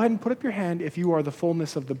 Now go ahead and put up your hand if you are the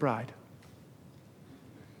fullness of the bride.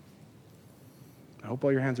 I hope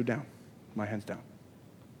all your hands are down. My hand's down.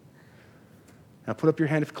 Now put up your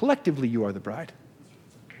hand if collectively you are the bride.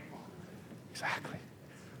 Exactly.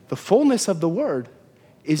 The fullness of the Word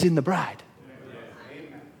is in the bride.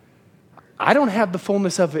 I don't have the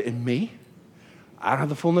fullness of it in me. I don't have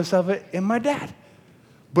the fullness of it in my dad.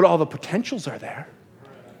 But all the potentials are there.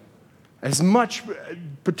 As much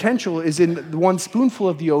potential is in the one spoonful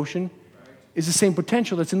of the ocean is the same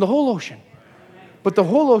potential that's in the whole ocean. But the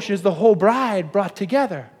whole ocean is the whole bride brought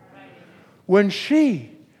together. When she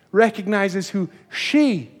recognizes who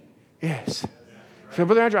she is. So,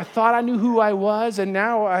 Brother Andrew, I thought I knew who I was, and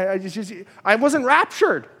now I wasn't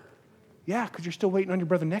raptured. Yeah, because you're still waiting on your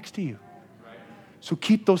brother next to you. So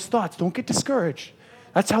keep those thoughts. Don't get discouraged.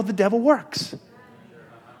 That's how the devil works.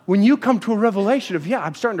 When you come to a revelation of,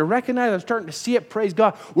 I'm starting to recognize, I'm starting to see it, praise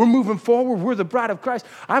God. We're moving forward. We're the bride of Christ.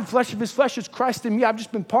 I'm flesh of his flesh. It's Christ in me. I've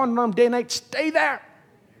just been pondering on him day and night. Stay there.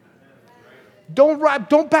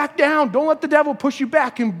 Don't back down. Don't let the devil push you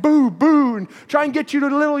back and boo, and try and get you to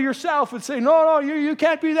belittle yourself and say, no, you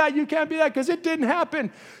can't be that. You can't be that because it didn't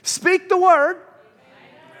happen. Speak the word.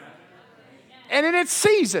 And in its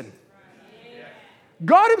season,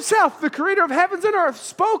 God himself, the creator of heavens and earth,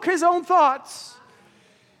 spoke his own thoughts.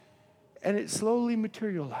 And it slowly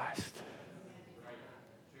materialized.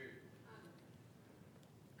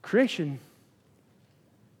 Creation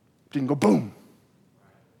didn't go boom.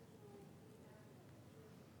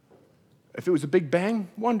 If it was a big bang,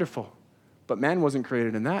 wonderful. But man wasn't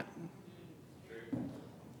created in that.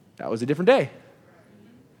 That was a different day.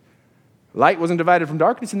 Light wasn't divided from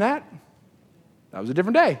darkness in that. That was a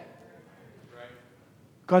different day.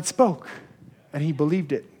 God spoke, and he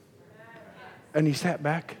believed it. And he sat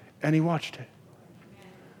back, and he watched it.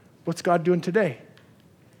 What's God doing today?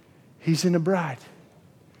 He's in a bride.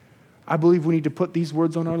 I believe we need to put these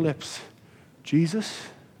words on our lips. Jesus,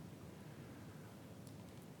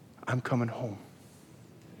 I'm coming home.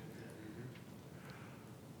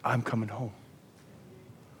 I'm coming home.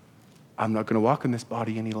 I'm not going to walk in this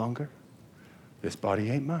body any longer. This body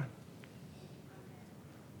ain't mine.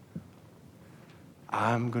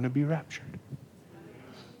 I'm going to be raptured.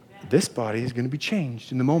 This body is going to be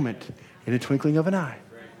changed in the moment, in the twinkling of an eye.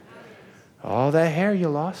 All that hair you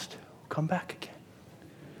lost will come back again.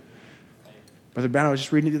 Brother Brown, I was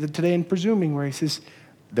just reading it today in Presuming, where he says,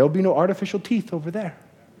 there'll be no artificial teeth over there.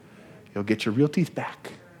 You'll get your real teeth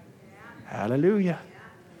back. Hallelujah.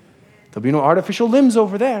 There'll be no artificial limbs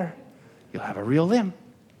over there. You'll have a real limb.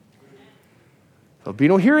 There'll be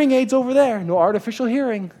no hearing aids over there, no artificial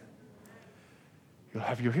hearing. You'll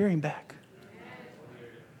have your hearing back.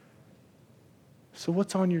 So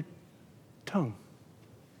what's on your tongue?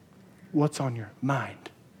 What's on your mind?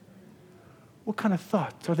 What kind of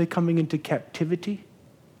thoughts? Are they coming into captivity?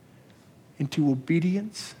 Into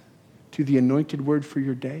obedience to the anointed word for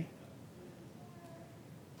your day?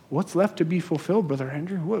 What's left to be fulfilled, Brother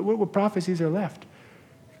Andrew? What prophecies are left?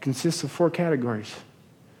 It consists of 4 categories.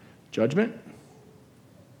 Judgment.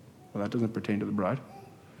 Well, that doesn't pertain to the bride.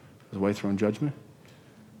 There's a white throne judgment.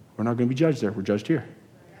 We're not going to be judged there. We're judged here.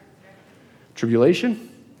 Tribulation.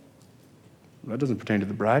 Well, that doesn't pertain to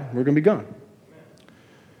the bride. We're going to be gone.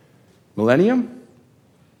 Millennium.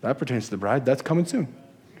 That pertains to the bride. That's coming soon.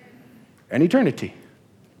 And eternity.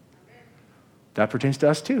 That pertains to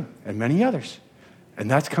us too, and many others. And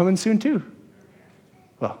that's coming soon too.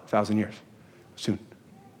 Well, 1,000 years. Soon.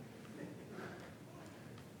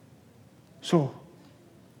 So,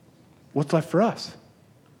 what's left for us?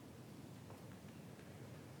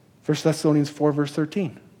 1 Thessalonians 4, verse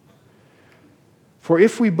 13. For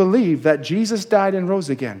if we believe that Jesus died and rose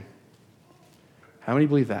again, how many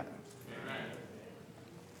believe that? Amen.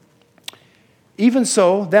 Even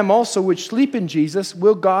so, them also which sleep in Jesus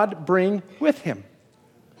will God bring with him.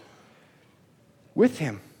 With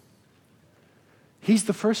him. He's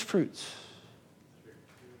the first fruits.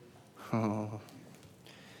 Oh.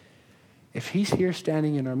 If he's here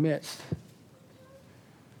standing in our midst,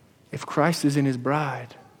 if Christ is in his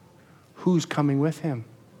bride, who's coming with him?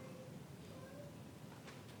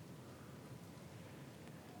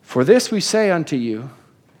 For this we say unto you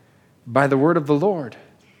by the word of the Lord,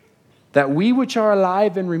 that we which are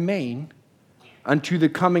alive and remain unto the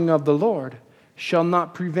coming of the Lord shall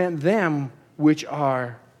not prevent them which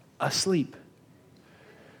are asleep.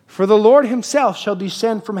 For the Lord himself shall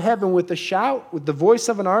descend from heaven with a shout, with the voice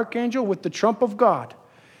of an archangel, with the trump of God.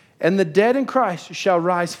 And the dead in Christ shall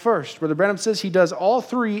rise first. Brother Branham says he does all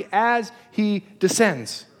 3 as he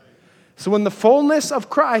descends. So when the fullness of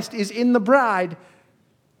Christ is in the bride,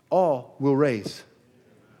 all will raise.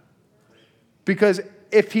 Because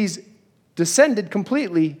if he's descended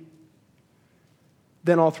completely,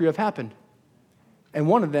 then all 3 have happened. And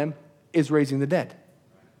one of them is raising the dead.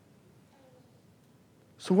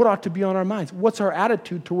 So what ought to be on our minds? What's our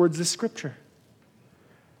attitude towards this scripture?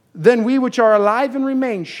 Then we which are alive and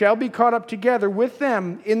remain shall be caught up together with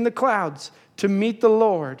them in the clouds to meet the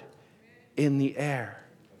Lord in the air.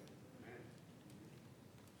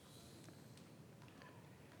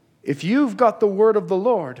 If you've got the word of the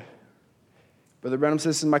Lord, Brother Branham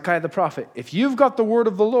says in Micaiah the prophet, if you've got the word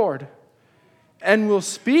of the Lord and will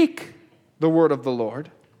speak the word of the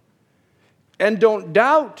Lord and don't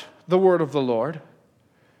doubt the word of the Lord,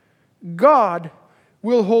 God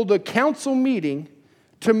will hold a council meeting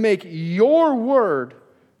to make your word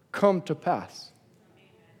come to pass.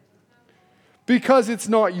 Because it's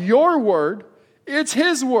not your word, it's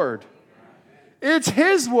his word. It's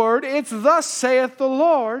his word. It's thus saith the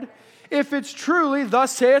Lord. If it's truly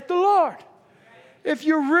thus saith the Lord. If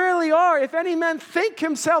you really are, if any man think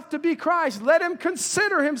himself to be Christ, let him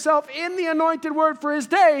consider himself in the anointed word for his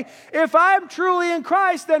day. If I'm truly in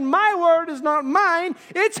Christ, then my word is not mine,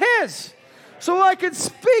 it's his. So I can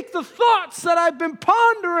speak the thoughts that I've been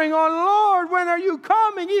pondering on. Lord, when are you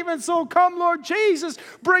coming? Even so, come, Lord Jesus.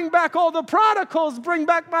 Bring back all the prodigals. Bring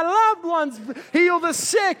back my loved ones. Heal the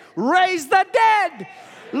sick. Raise the dead.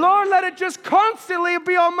 Lord, let it just constantly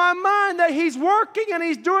be on my mind that he's working and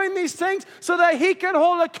he's doing these things so that he can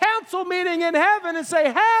hold a council meeting in heaven and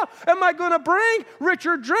say, how am I going to bring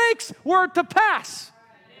Richard Drake's word to pass?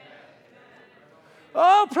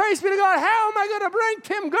 Oh, praise be to God. How am I going to bring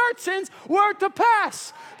Tim Gertson's word to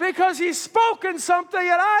pass? Because he's spoken something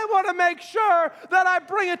and I want to make sure that I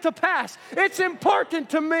bring it to pass. It's important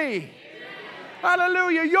to me.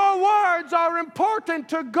 Hallelujah. Your words are important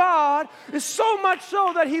to God. It's so much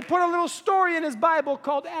so that he put a little story in his Bible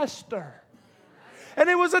called Esther. And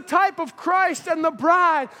it was a type of Christ and the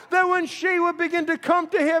bride, that when she would begin to come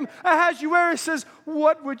to him, Ahasuerus says,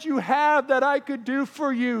 what would you have that I could do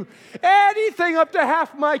for you? Anything up to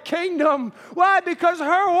half my kingdom. Why? Because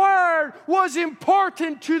her word was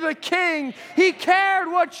important to the king. He cared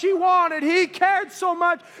what she wanted. He cared so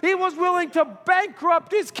much, he was willing to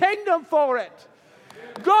bankrupt his kingdom for it.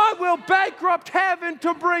 God will bankrupt heaven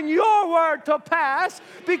to bring your word to pass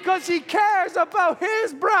because he cares about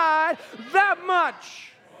his bride that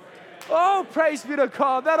much. Oh, praise be to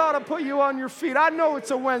God. That ought to put you on your feet. I know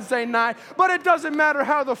it's a Wednesday night, but it doesn't matter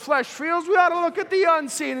how the flesh feels. We ought to look at the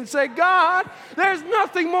unseen and say, God, there's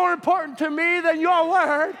nothing more important to me than your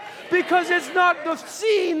word, because it's not the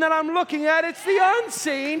seen that I'm looking at, it's the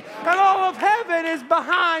unseen, and all of heaven is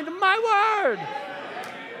behind my word.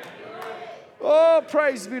 Oh,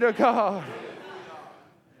 praise be to God.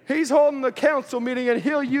 He's holding the council meeting and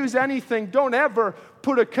he'll use anything. Don't ever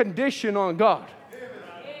put a condition on God.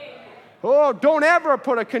 Oh, don't ever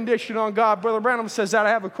put a condition on God. Brother Branham says that. I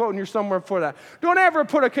have a quote in here somewhere for that. Don't ever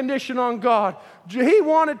put a condition on God. He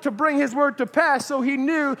wanted to bring his word to pass, so he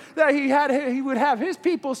knew that he would have his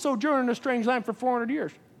people sojourn in a strange land for 400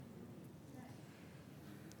 years.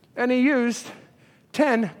 And he used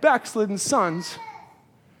 10 backslidden sons,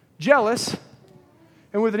 jealous,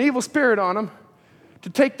 and with an evil spirit on them, to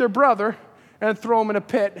take their brother and throw him in a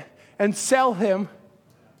pit and sell him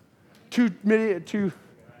to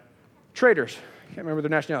traders. I can't remember their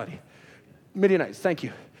nationality. Midianites, thank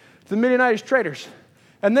you. The Midianite traders.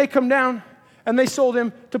 And they come down and they sold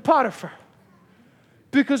him to Potiphar,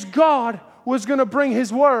 because God was going to bring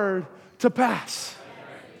his word to pass.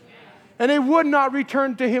 And it would not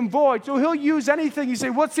return to him void. So he'll use anything. You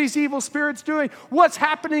say, what's these evil spirits doing? What's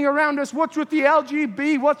happening around us? What's with the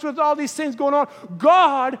LGB? What's with all these things going on?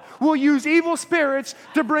 God will use evil spirits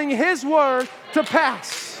to bring his word to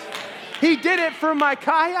pass. He did it for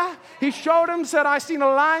Micaiah. He showed him, said, I seen a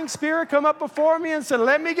lying spirit come up before me, and said,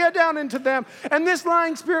 let me get down into them. And this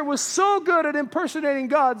lying spirit was so good at impersonating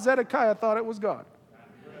God, Zedekiah thought it was God.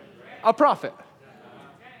 A prophet.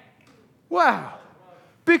 Wow.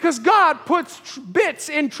 Because God puts bits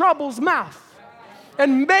in trouble's mouth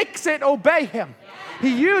and makes it obey him.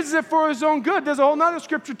 He uses it for his own good. There's a whole other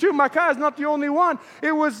scripture too. Micaiah is not the only one.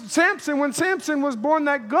 It was Samson. When Samson was born,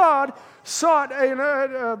 that God sought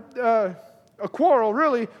a quarrel,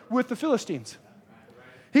 really, with the Philistines.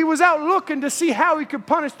 He was out looking to see how he could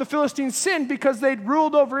punish the Philistines' sin, because they'd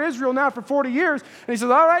ruled over Israel now for 40 years. And he says,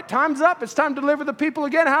 all right, time's up. It's time to deliver the people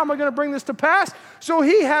again. How am I going to bring this to pass? So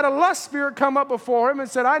he had a lust spirit come up before him and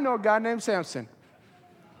said, I know a guy named Samson.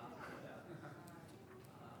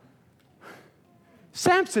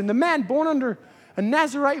 Samson, the man born under a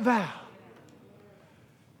Nazirite vow.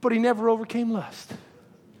 But he never overcame lust.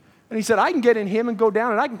 And he said, I can get in him and go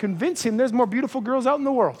down, and I can convince him there's more beautiful girls out in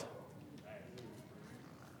the world.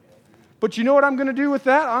 But you know what I'm going to do with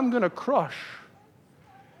that? I'm going to crush.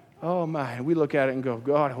 Oh, my. We look at it and go,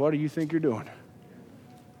 God, what do you think you're doing?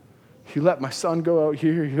 You let my son go out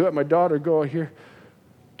here. You let my daughter go out here.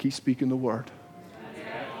 Keep speaking the word.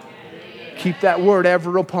 Keep that word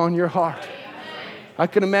ever upon your heart. I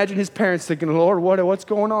can imagine his parents thinking, Lord, what's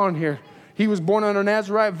going on here? He was born under a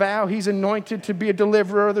Nazirite vow. He's anointed to be a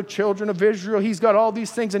deliverer of the children of Israel. He's got all these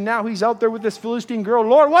things, and now he's out there with this Philistine girl.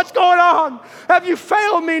 Lord, what's going on? Have you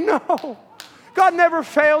failed me? No. God never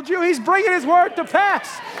failed you. He's bringing his word to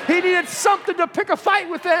pass. He needed something to pick a fight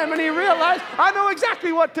with them, and he realized, I know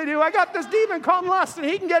exactly what to do. I got this demon called lust, and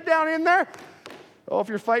he can get down in there. Oh, if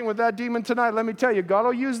you're fighting with that demon tonight, let me tell you, God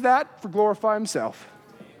will use that for glorify himself.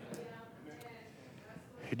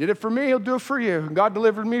 He did it for me, he'll do it for you. God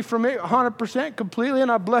delivered me from it 100% completely, and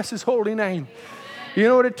I bless his holy name. You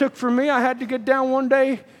know what it took for me? I had to get down one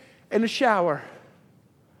day in the shower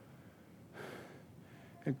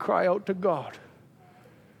and cry out to God.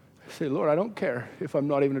 I say, Lord, I don't care if I'm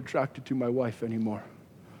not even attracted to my wife anymore.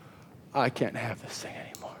 I can't have this thing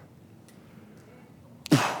anymore.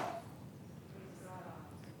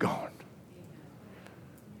 Gone.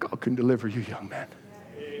 God can deliver you, young man.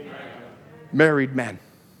 Married men.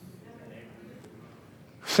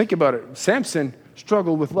 Think about it. Samson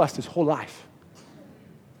struggled with lust his whole life.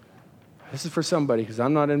 This is for somebody, because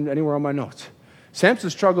I'm not anywhere on my notes. Samson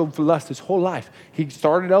struggled with lust his whole life. He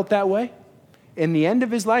started out that way. In the end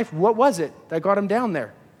of his life, what was it that got him down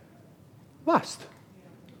there? Lust.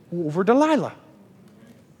 Over Delilah.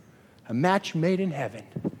 A match made in heaven.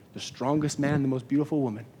 The strongest man and the most beautiful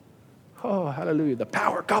woman. Oh, hallelujah. The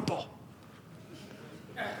power couple.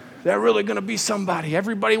 They're really going to be somebody.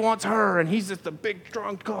 Everybody wants her, and he's just the big,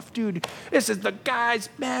 strong, tough dude. This is the guy's,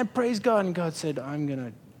 man, praise God. And God said, I'm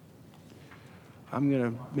going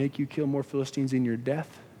to make you kill more Philistines in your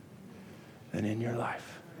death than in your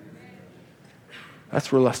life.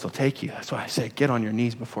 That's where lust will take you. That's why I say, get on your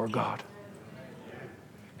knees before God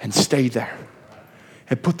and stay there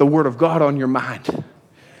and put the word of God on your mind.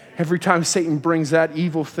 Every time Satan brings that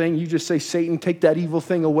evil thing, you just say, Satan, take that evil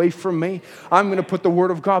thing away from me. I'm going to put the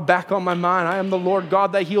word of God back on my mind. I am the Lord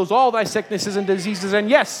God that heals all thy sicknesses and diseases. And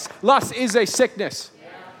yes, lust is a sickness,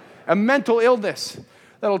 a mental illness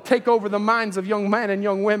that'll take over the minds of young men and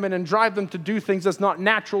young women and drive them to do things that's not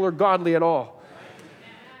natural or godly at all.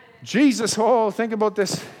 Jesus, think about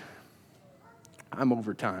this. I'm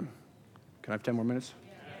over time. Can I have 10 more minutes?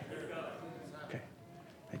 Okay,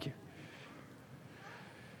 thank you.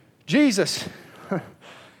 Jesus,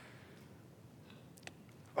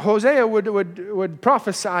 Hosea would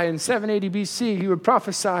prophesy in 780 BC. He would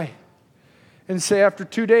prophesy and say after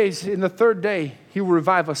 2 days, in the third day, he will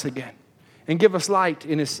revive us again and give us life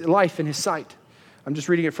in his sight. I'm just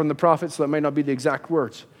reading it from the prophet, so that might not be the exact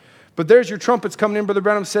words. But there's your trumpets coming in. Brother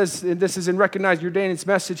Branham says, and this is in Recognize Your Day in its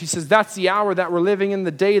message. He says, that's the hour that we're living in,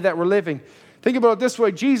 the day that we're living. Think about it this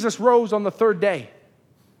way. Jesus rose on the third day.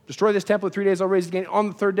 Destroy this temple in 3 days, I'll raise it again. On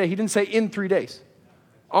the third day. He didn't say in 3 days.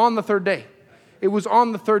 On the third day. It was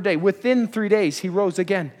on the third day. Within 3 days, he rose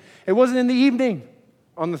again. It wasn't in the evening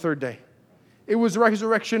on the third day. It was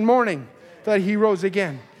resurrection morning that he rose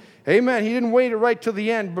again. Amen. He didn't wait right till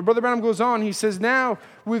the end. But Brother Branham goes on. He says, now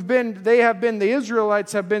the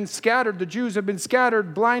Israelites have been scattered. The Jews have been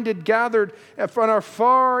scattered, blinded, gathered, and are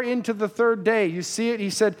far into the third day. You see it?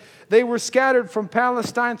 He said, they were scattered from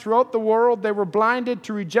Palestine throughout the world. They were blinded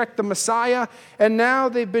to reject the Messiah. And now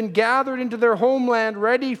they've been gathered into their homeland,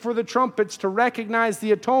 ready for the trumpets to recognize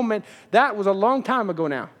the atonement. That was a long time ago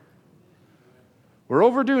now. We're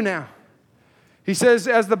overdue now. He says,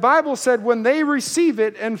 as the Bible said, when they receive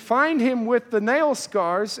it and find him with the nail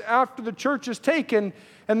scars after the church is taken,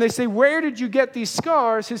 and they say, where did you get these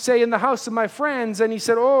scars? He say, in the house of my friends. And he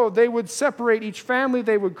said, they would separate each family.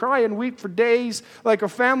 They would cry and weep for days like a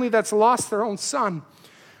family that's lost their own son.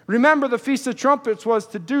 Remember, the Feast of Trumpets was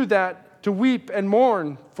to do that, to weep and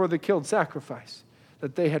mourn for the killed sacrifice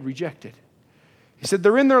that they had rejected. He said,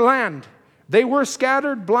 they're in their land. They were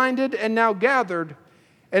scattered, blinded, and now gathered.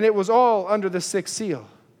 And it was all under the sixth seal.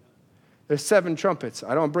 There's 7 trumpets.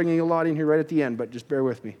 I don't bring a lot in here right at the end, but just bear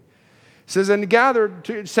with me. It says, and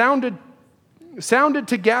sounded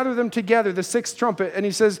to gather them together, the 6th trumpet. And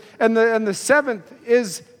he says, and the 7th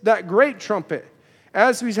is that great trumpet.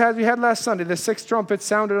 As we had last Sunday, the 6th trumpet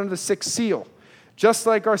sounded under the 6th seal. Just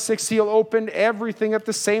like our 6th seal opened everything at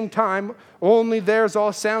the same time, only theirs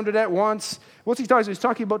all sounded at once. What's he talking about? He's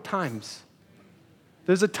talking about times.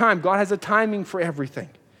 There's a time. God has a timing for everything.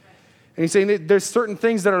 And he's saying that there's certain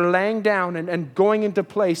things that are laying down and going into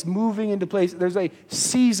place, moving into place. There's a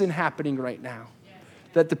season happening right now.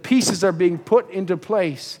 That the pieces are being put into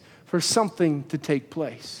place for something to take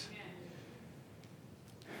place.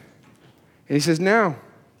 And he says, now,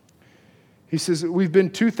 we've been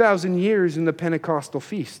 2,000 years in the Pentecostal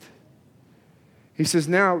feast. He says,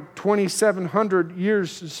 now, 2,700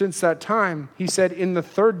 years since that time, he said, in the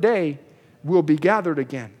third day, we'll be gathered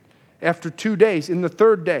again. After 2 days, in the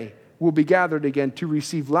third day, we'll be gathered again to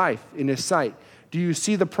receive life in his sight. Do you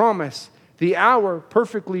see the promise? The hour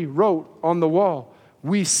perfectly wrote on the wall.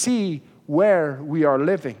 We see where we are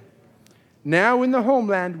living. Now in the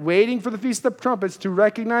homeland, waiting for the Feast of Trumpets to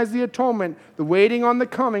recognize the atonement, the waiting on the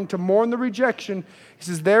coming, to mourn the rejection. He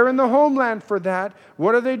says they're in the homeland for that.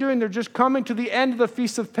 What are they doing? They're just coming to the end of the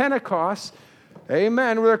Feast of Pentecost.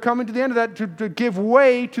 Amen. They're coming to the end of that to give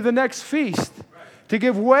way to the next feast. To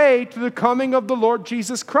give way to the coming of the Lord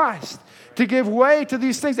Jesus Christ. To give way to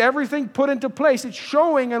these things. Everything put into place. It's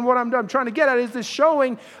showing, and what I'm trying to get at is this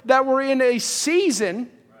showing that we're in a season,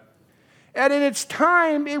 and in its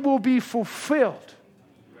time it will be fulfilled.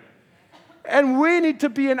 And we need to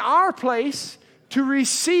be in our place to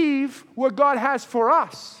receive what God has for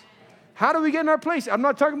us. How do we get in our place? I'm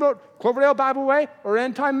not talking about Cloverdale Bibleway or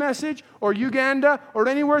End Time Message or Uganda or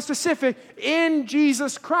anywhere specific. In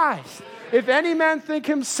Jesus Christ. If any man think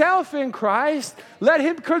himself in Christ, let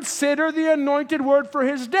him consider the anointed word for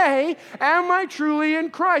his day. Am I truly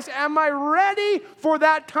in Christ? Am I ready for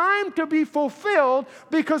that time to be fulfilled?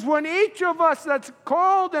 Because when each of us that's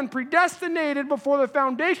called and predestinated before the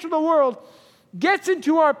foundation of the world gets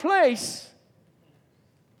into our place,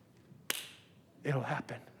 it'll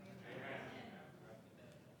happen.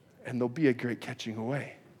 And there'll be a great catching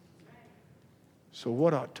away. So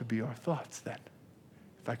what ought to be our thoughts then?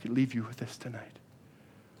 If I could leave you with this tonight.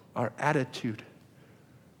 our attitude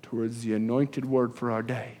towards the anointed word for our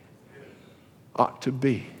day ought to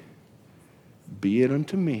be it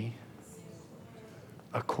unto me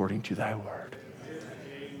according to thy word.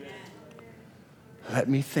 Let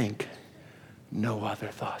me think no other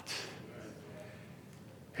thoughts.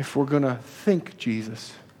 If we're going to think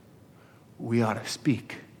Jesus, we ought to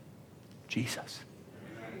speak Jesus.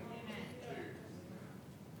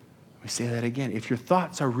 Let me say that again. If your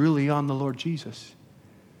thoughts are really on the Lord Jesus,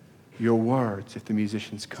 your words, if the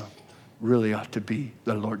musicians come, really ought to be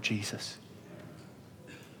the Lord Jesus.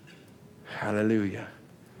 Hallelujah.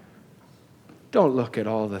 Don't look at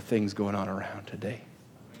all the things going on around today.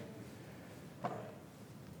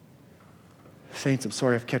 Saints, I'm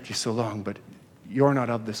sorry I've kept you so long, but you're not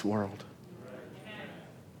of this world.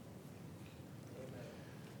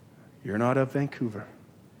 You're not of Vancouver.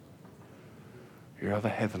 You're of a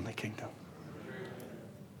heavenly kingdom.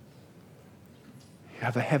 You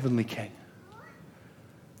have a heavenly king.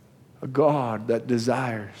 A God that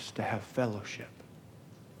desires to have fellowship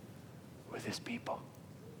with his people.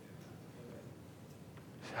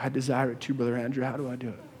 I desire it too, Brother Andrew. How do I do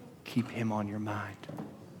it? Keep him on your mind.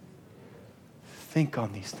 Think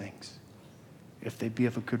on these things. If they be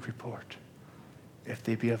of a good report, if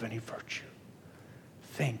they be of any virtue,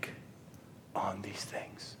 think on these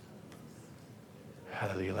things.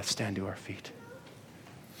 Hallelujah. Let's stand to our feet.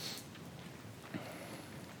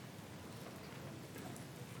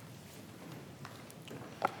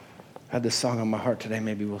 I had this song on my heart today.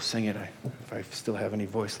 Maybe we'll sing it if I still have any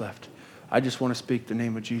voice left. I just want to speak the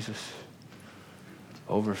name of Jesus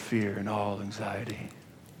over fear and all anxiety.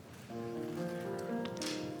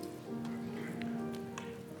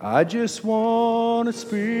 I just want to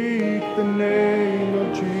speak the name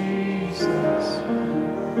of Jesus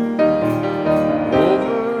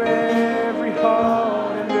over every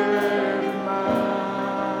heart and every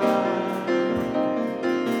mind.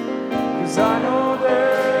 'Cause I know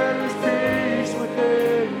there is peace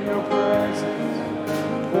within your presence.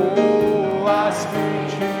 Oh, I speak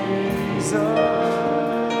Jesus.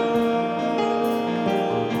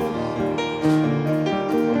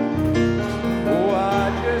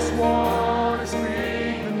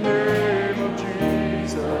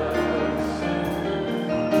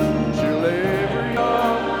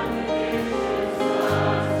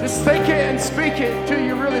 Take it and speak it till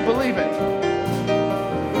you really believe it.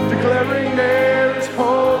 Declaring there is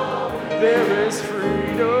hope, there is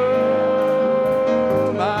freedom.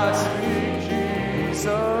 I speak Jesus.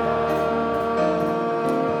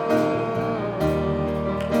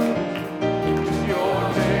 Your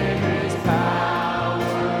name is power.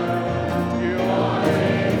 Your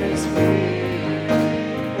name is healing.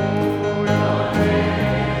 Oh, your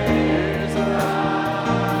name is life.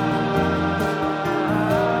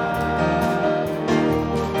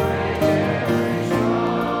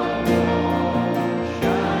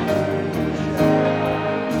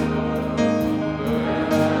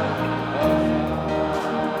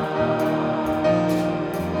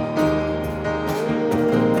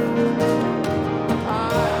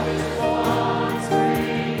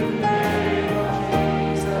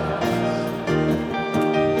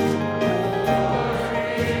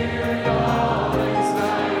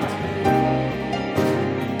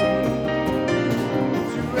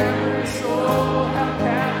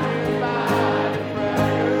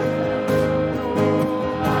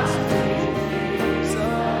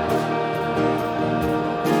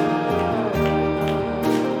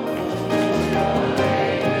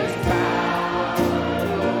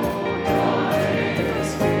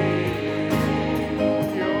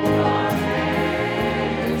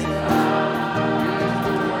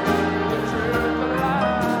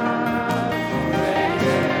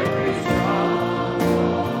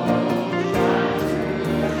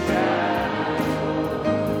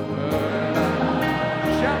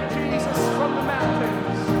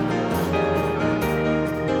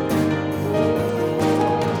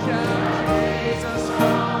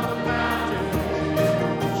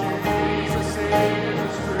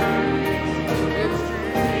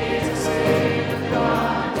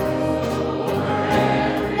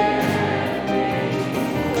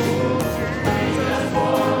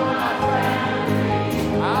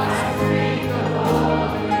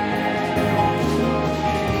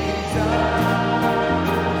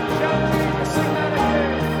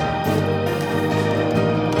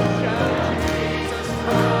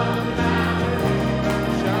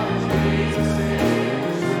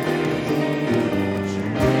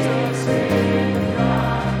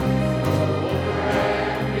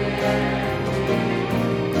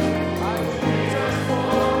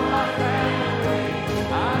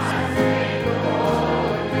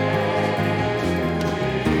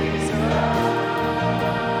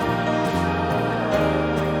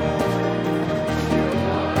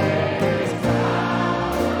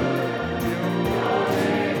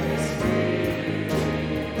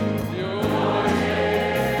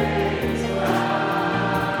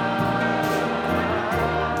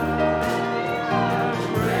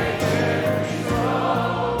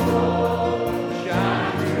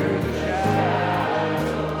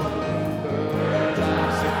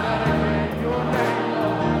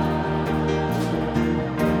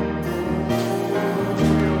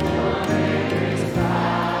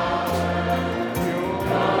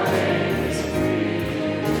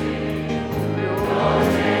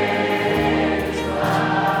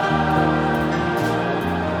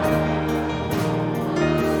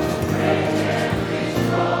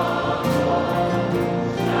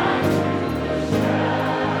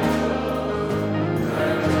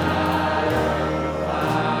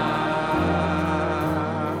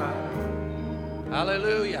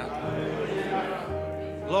 Hallelujah.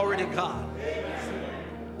 Glory to God.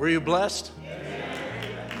 Were you blessed?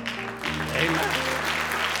 Amen.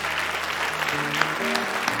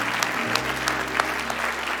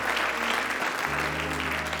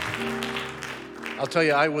 I'll tell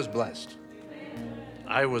you, I was blessed.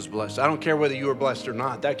 I was blessed. I don't care whether you were blessed or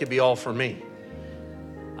not. That could be all for me.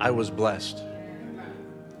 I was blessed.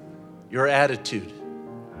 Your attitude.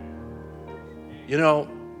 You know,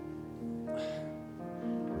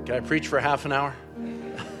 can I preach for half an hour?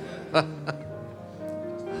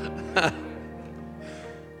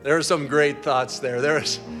 There are some great thoughts there.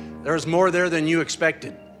 There's more there than you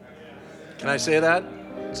expected. Can I say that?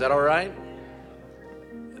 Is that all right?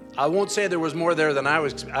 I won't say there was more there than I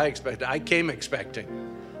expected. I came expecting,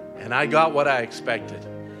 and I got what I expected.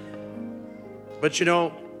 But you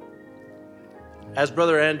know, as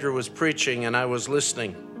Brother Andrew was preaching and I was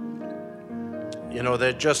listening, you know,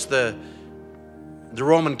 that just the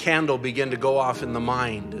Roman candle began to go off in the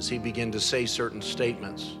mind as he began to say certain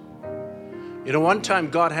statements. You know, one time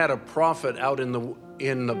God had a prophet out in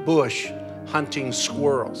the bush hunting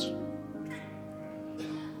squirrels.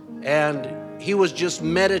 And he was just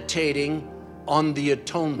meditating on the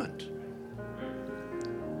atonement.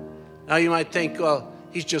 Now you might think, well,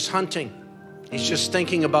 he's just hunting. He's just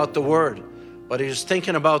thinking about the word. But he's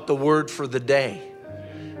thinking about the word for the day.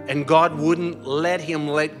 And God wouldn't let him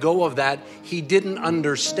let go of that. He didn't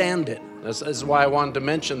understand it. That's why I wanted to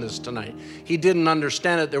mention this tonight. He didn't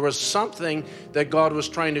understand it. There was something that God was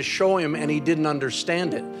trying to show him, and he didn't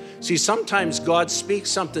understand it. See, sometimes God speaks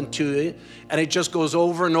something to you, and it just goes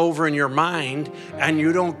over and over in your mind, and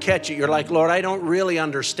you don't catch it. You're like, Lord, I don't really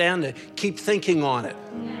understand it. Keep thinking on it.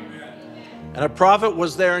 And a prophet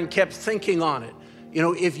was there and kept thinking on it. You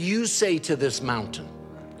know, if you say to this mountain,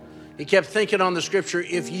 he kept thinking on the scripture,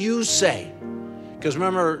 if you say, because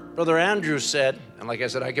remember, Brother Andrew said, and like I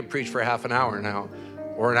said, I could preach for half an hour now,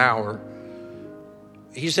 or an hour.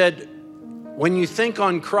 He said, when you think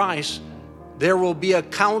on Christ, there will be a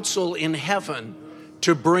council in heaven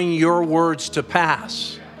to bring your words to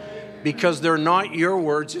pass. Because they're not your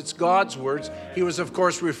words, it's God's words. He was, of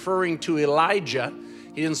course, referring to Elijah.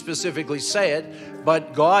 He didn't specifically say it,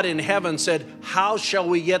 but God in heaven said, how shall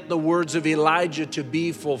we get the words of Elijah to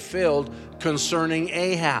be fulfilled concerning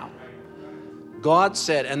Ahab? God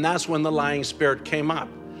said, and that's when the lying spirit came up.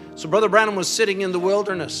 So Brother Branham was sitting in the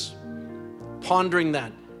wilderness, pondering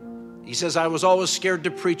that. He says, I was always scared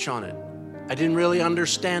to preach on it. I didn't really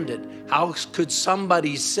understand it. How could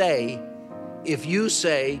somebody say, if you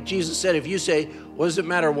say, Jesus said, if you say, what does it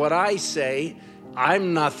matter what I say?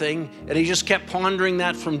 I'm nothing. And he just kept pondering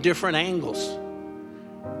that from different angles.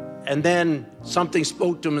 And then something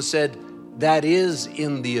spoke to him and said, that is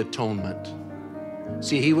in the atonement.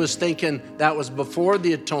 See, he was thinking that was before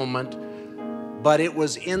the atonement, but it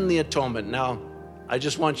was in the atonement. Now, I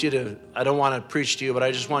just want you to, I don't want to preach to you, but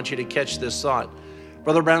I just want you to catch this thought.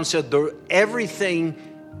 Brother Brown said, everything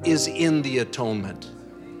is in the atonement.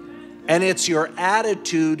 And it's your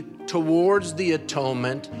attitude towards the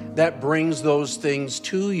atonement that brings those things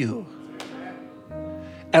to you.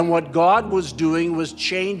 And what God was doing was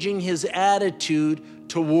changing his attitude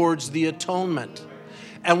towards the atonement.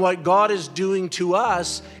 And what God is doing to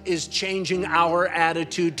us is changing our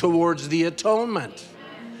attitude towards the atonement.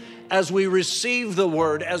 As we receive the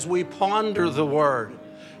word, as we ponder the word,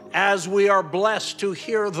 as we are blessed to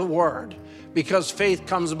hear the word, because faith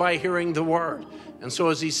comes by hearing the word. And so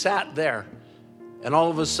as he sat there, and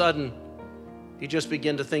all of a sudden, he just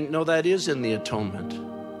began to think, no, that is in the atonement.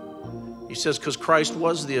 He says, because Christ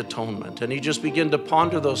was the atonement. And he just began to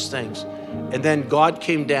ponder those things. And then God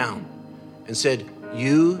came down and said,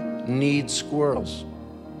 you need squirrels.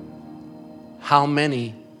 How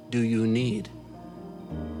many do you need?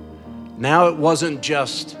 Now it wasn't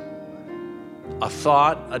just a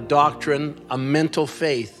thought, a doctrine, a mental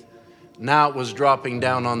faith. Now it was dropping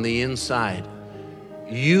down on the inside.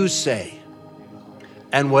 You say,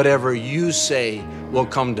 and whatever you say will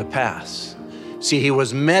come to pass. See, he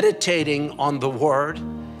was meditating on the word.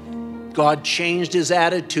 God changed his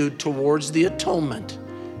attitude towards the atonement.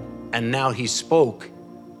 And now he spoke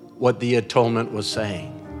what the atonement was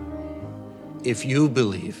saying. If you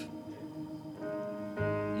believe,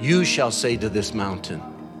 you shall say to this mountain,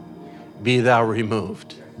 be thou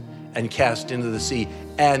removed and cast into the sea,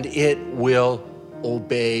 and it will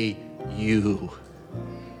obey you.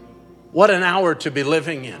 What an hour to be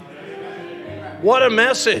living in. What a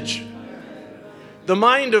message. The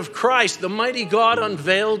mind of Christ, the mighty God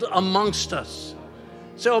unveiled amongst us.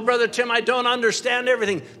 So, Brother Tim, I don't understand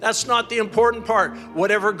everything. That's not the important part.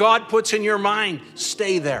 Whatever God puts in your mind,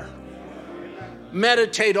 stay there.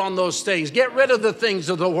 Meditate on those things. Get rid of the things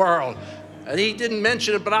of the world. And he didn't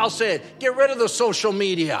mention it, but I'll say it. Get rid of the social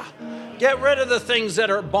media. Get rid of the things that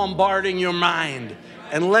are bombarding your mind.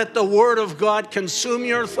 And let the Word of God consume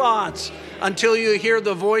your thoughts until you hear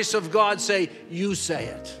the voice of God say, you say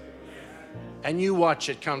it. And you watch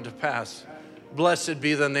it come to pass. Blessed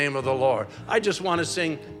be the name of the Lord. I just want to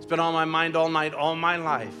sing, it's been on my mind all night, all my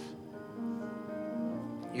life.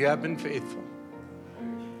 You have been faithful.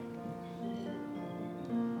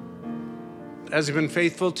 Has he been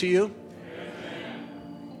faithful to you?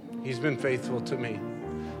 He's been faithful to me.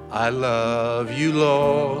 I love you,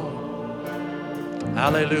 Lord.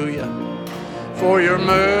 Hallelujah. For your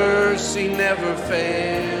mercy never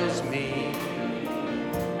fails me.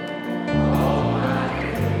 All my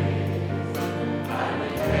days I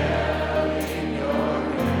will dwell in your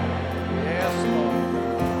hand. Yes,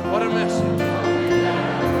 Lord. What a message.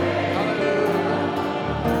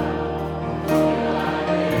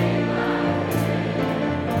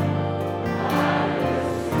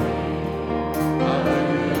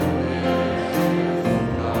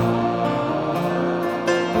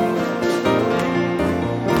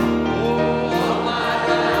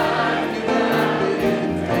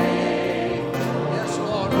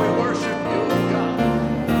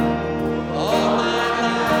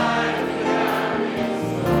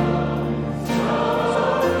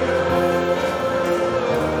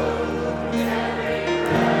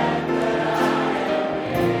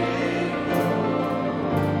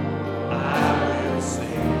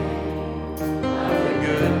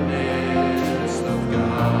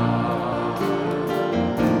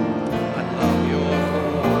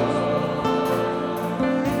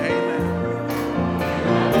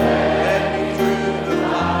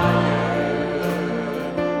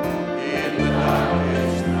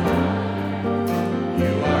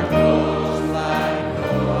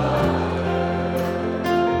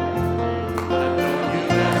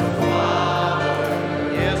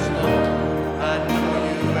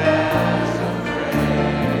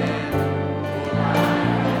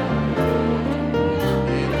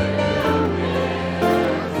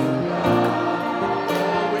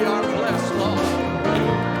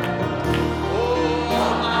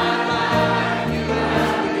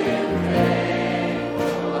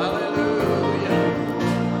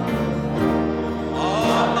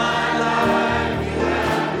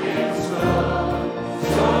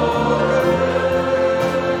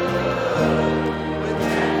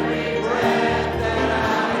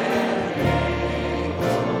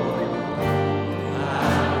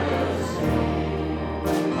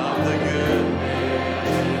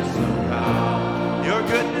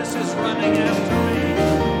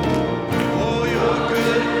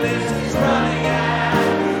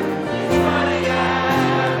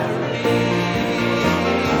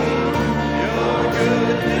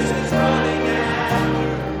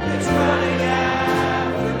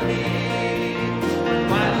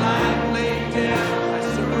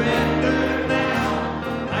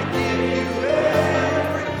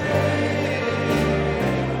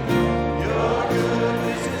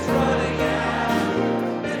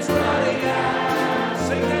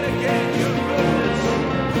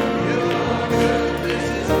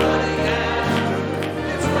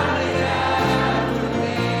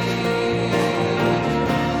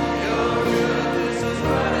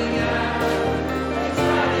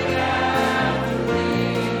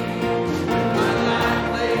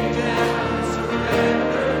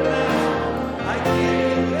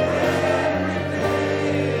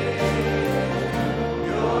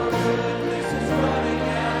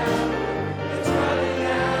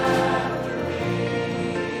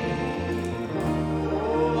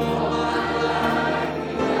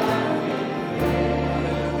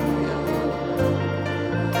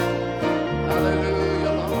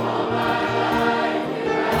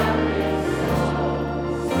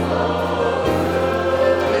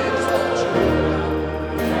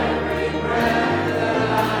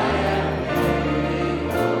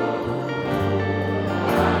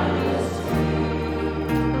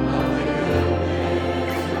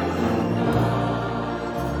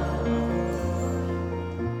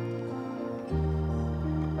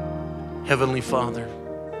 Heavenly Father,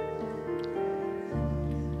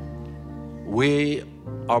 we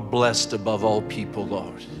are blessed above all people,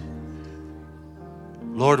 Lord.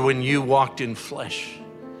 Lord, when you walked in flesh,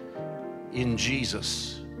 in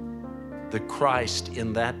Jesus, the Christ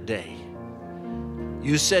in that day,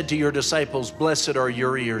 you said to your disciples, blessed are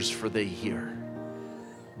your ears, for they hear.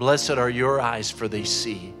 Blessed are your eyes, for they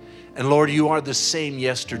see. And Lord, you are the same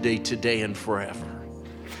yesterday, today, and forever.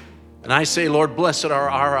 And I say, Lord, blessed are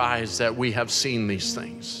our eyes that we have seen these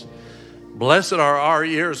things. Blessed are our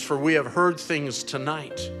ears, for we have heard things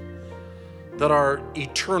tonight that are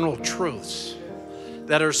eternal truths,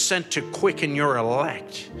 that are sent to quicken your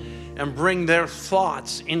elect and bring their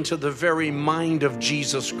thoughts into the very mind of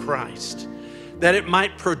Jesus Christ, that it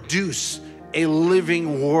might produce a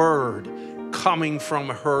living word coming from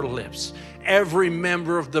her lips. Every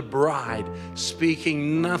member of the bride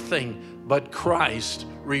speaking nothing but Christ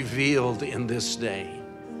revealed in this day.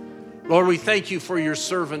 Lord, we thank you for your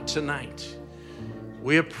servant tonight.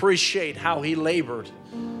 We appreciate how he labored.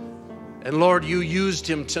 And Lord, you used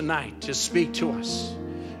him tonight to speak to us.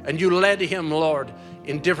 And you led him, Lord,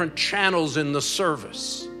 in different channels in the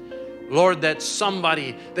service. Lord, that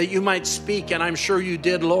somebody that you might speak, and I'm sure you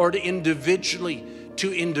did, Lord, individually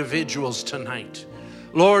to individuals tonight.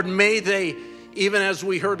 Lord, may they, even as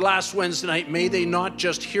we heard last Wednesday night, may they not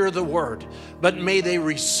just hear the word, but may they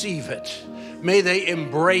receive it. May they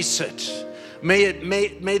embrace it. May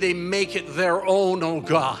they make it their own, oh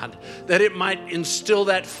God, that it might instill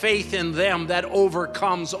that faith in them that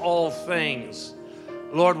overcomes all things.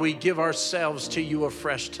 Lord, we give ourselves to you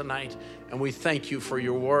afresh tonight, and we thank you for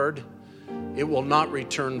your word. It will not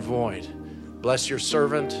return void. Bless your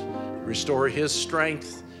servant, restore his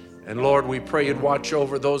strength, and Lord, we pray you'd watch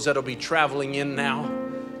over those that'll be traveling in now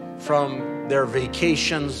from their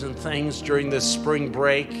vacations and things during this spring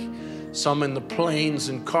break, some in the planes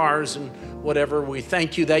and cars and whatever. We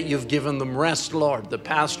thank you that you've given them rest, Lord. The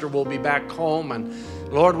pastor will be back home, and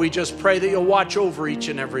Lord, we just pray that you'll watch over each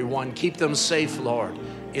and every one. Keep them safe, Lord,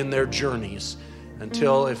 in their journeys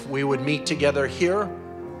until if we would meet together here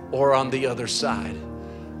or on the other side.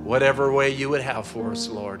 Whatever way you would have for us,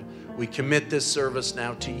 Lord, we commit this service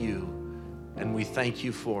now to you, and we thank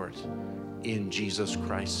you for it. In Jesus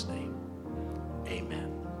Christ's name,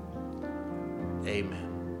 amen. Amen.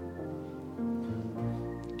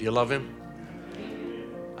 Do you love him?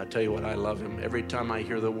 I tell you what, I love him. Every time I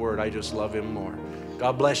hear the word, I just love him more.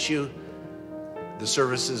 God bless you. The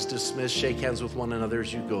service is dismissed. Shake hands with one another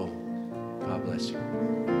as you go. God bless you.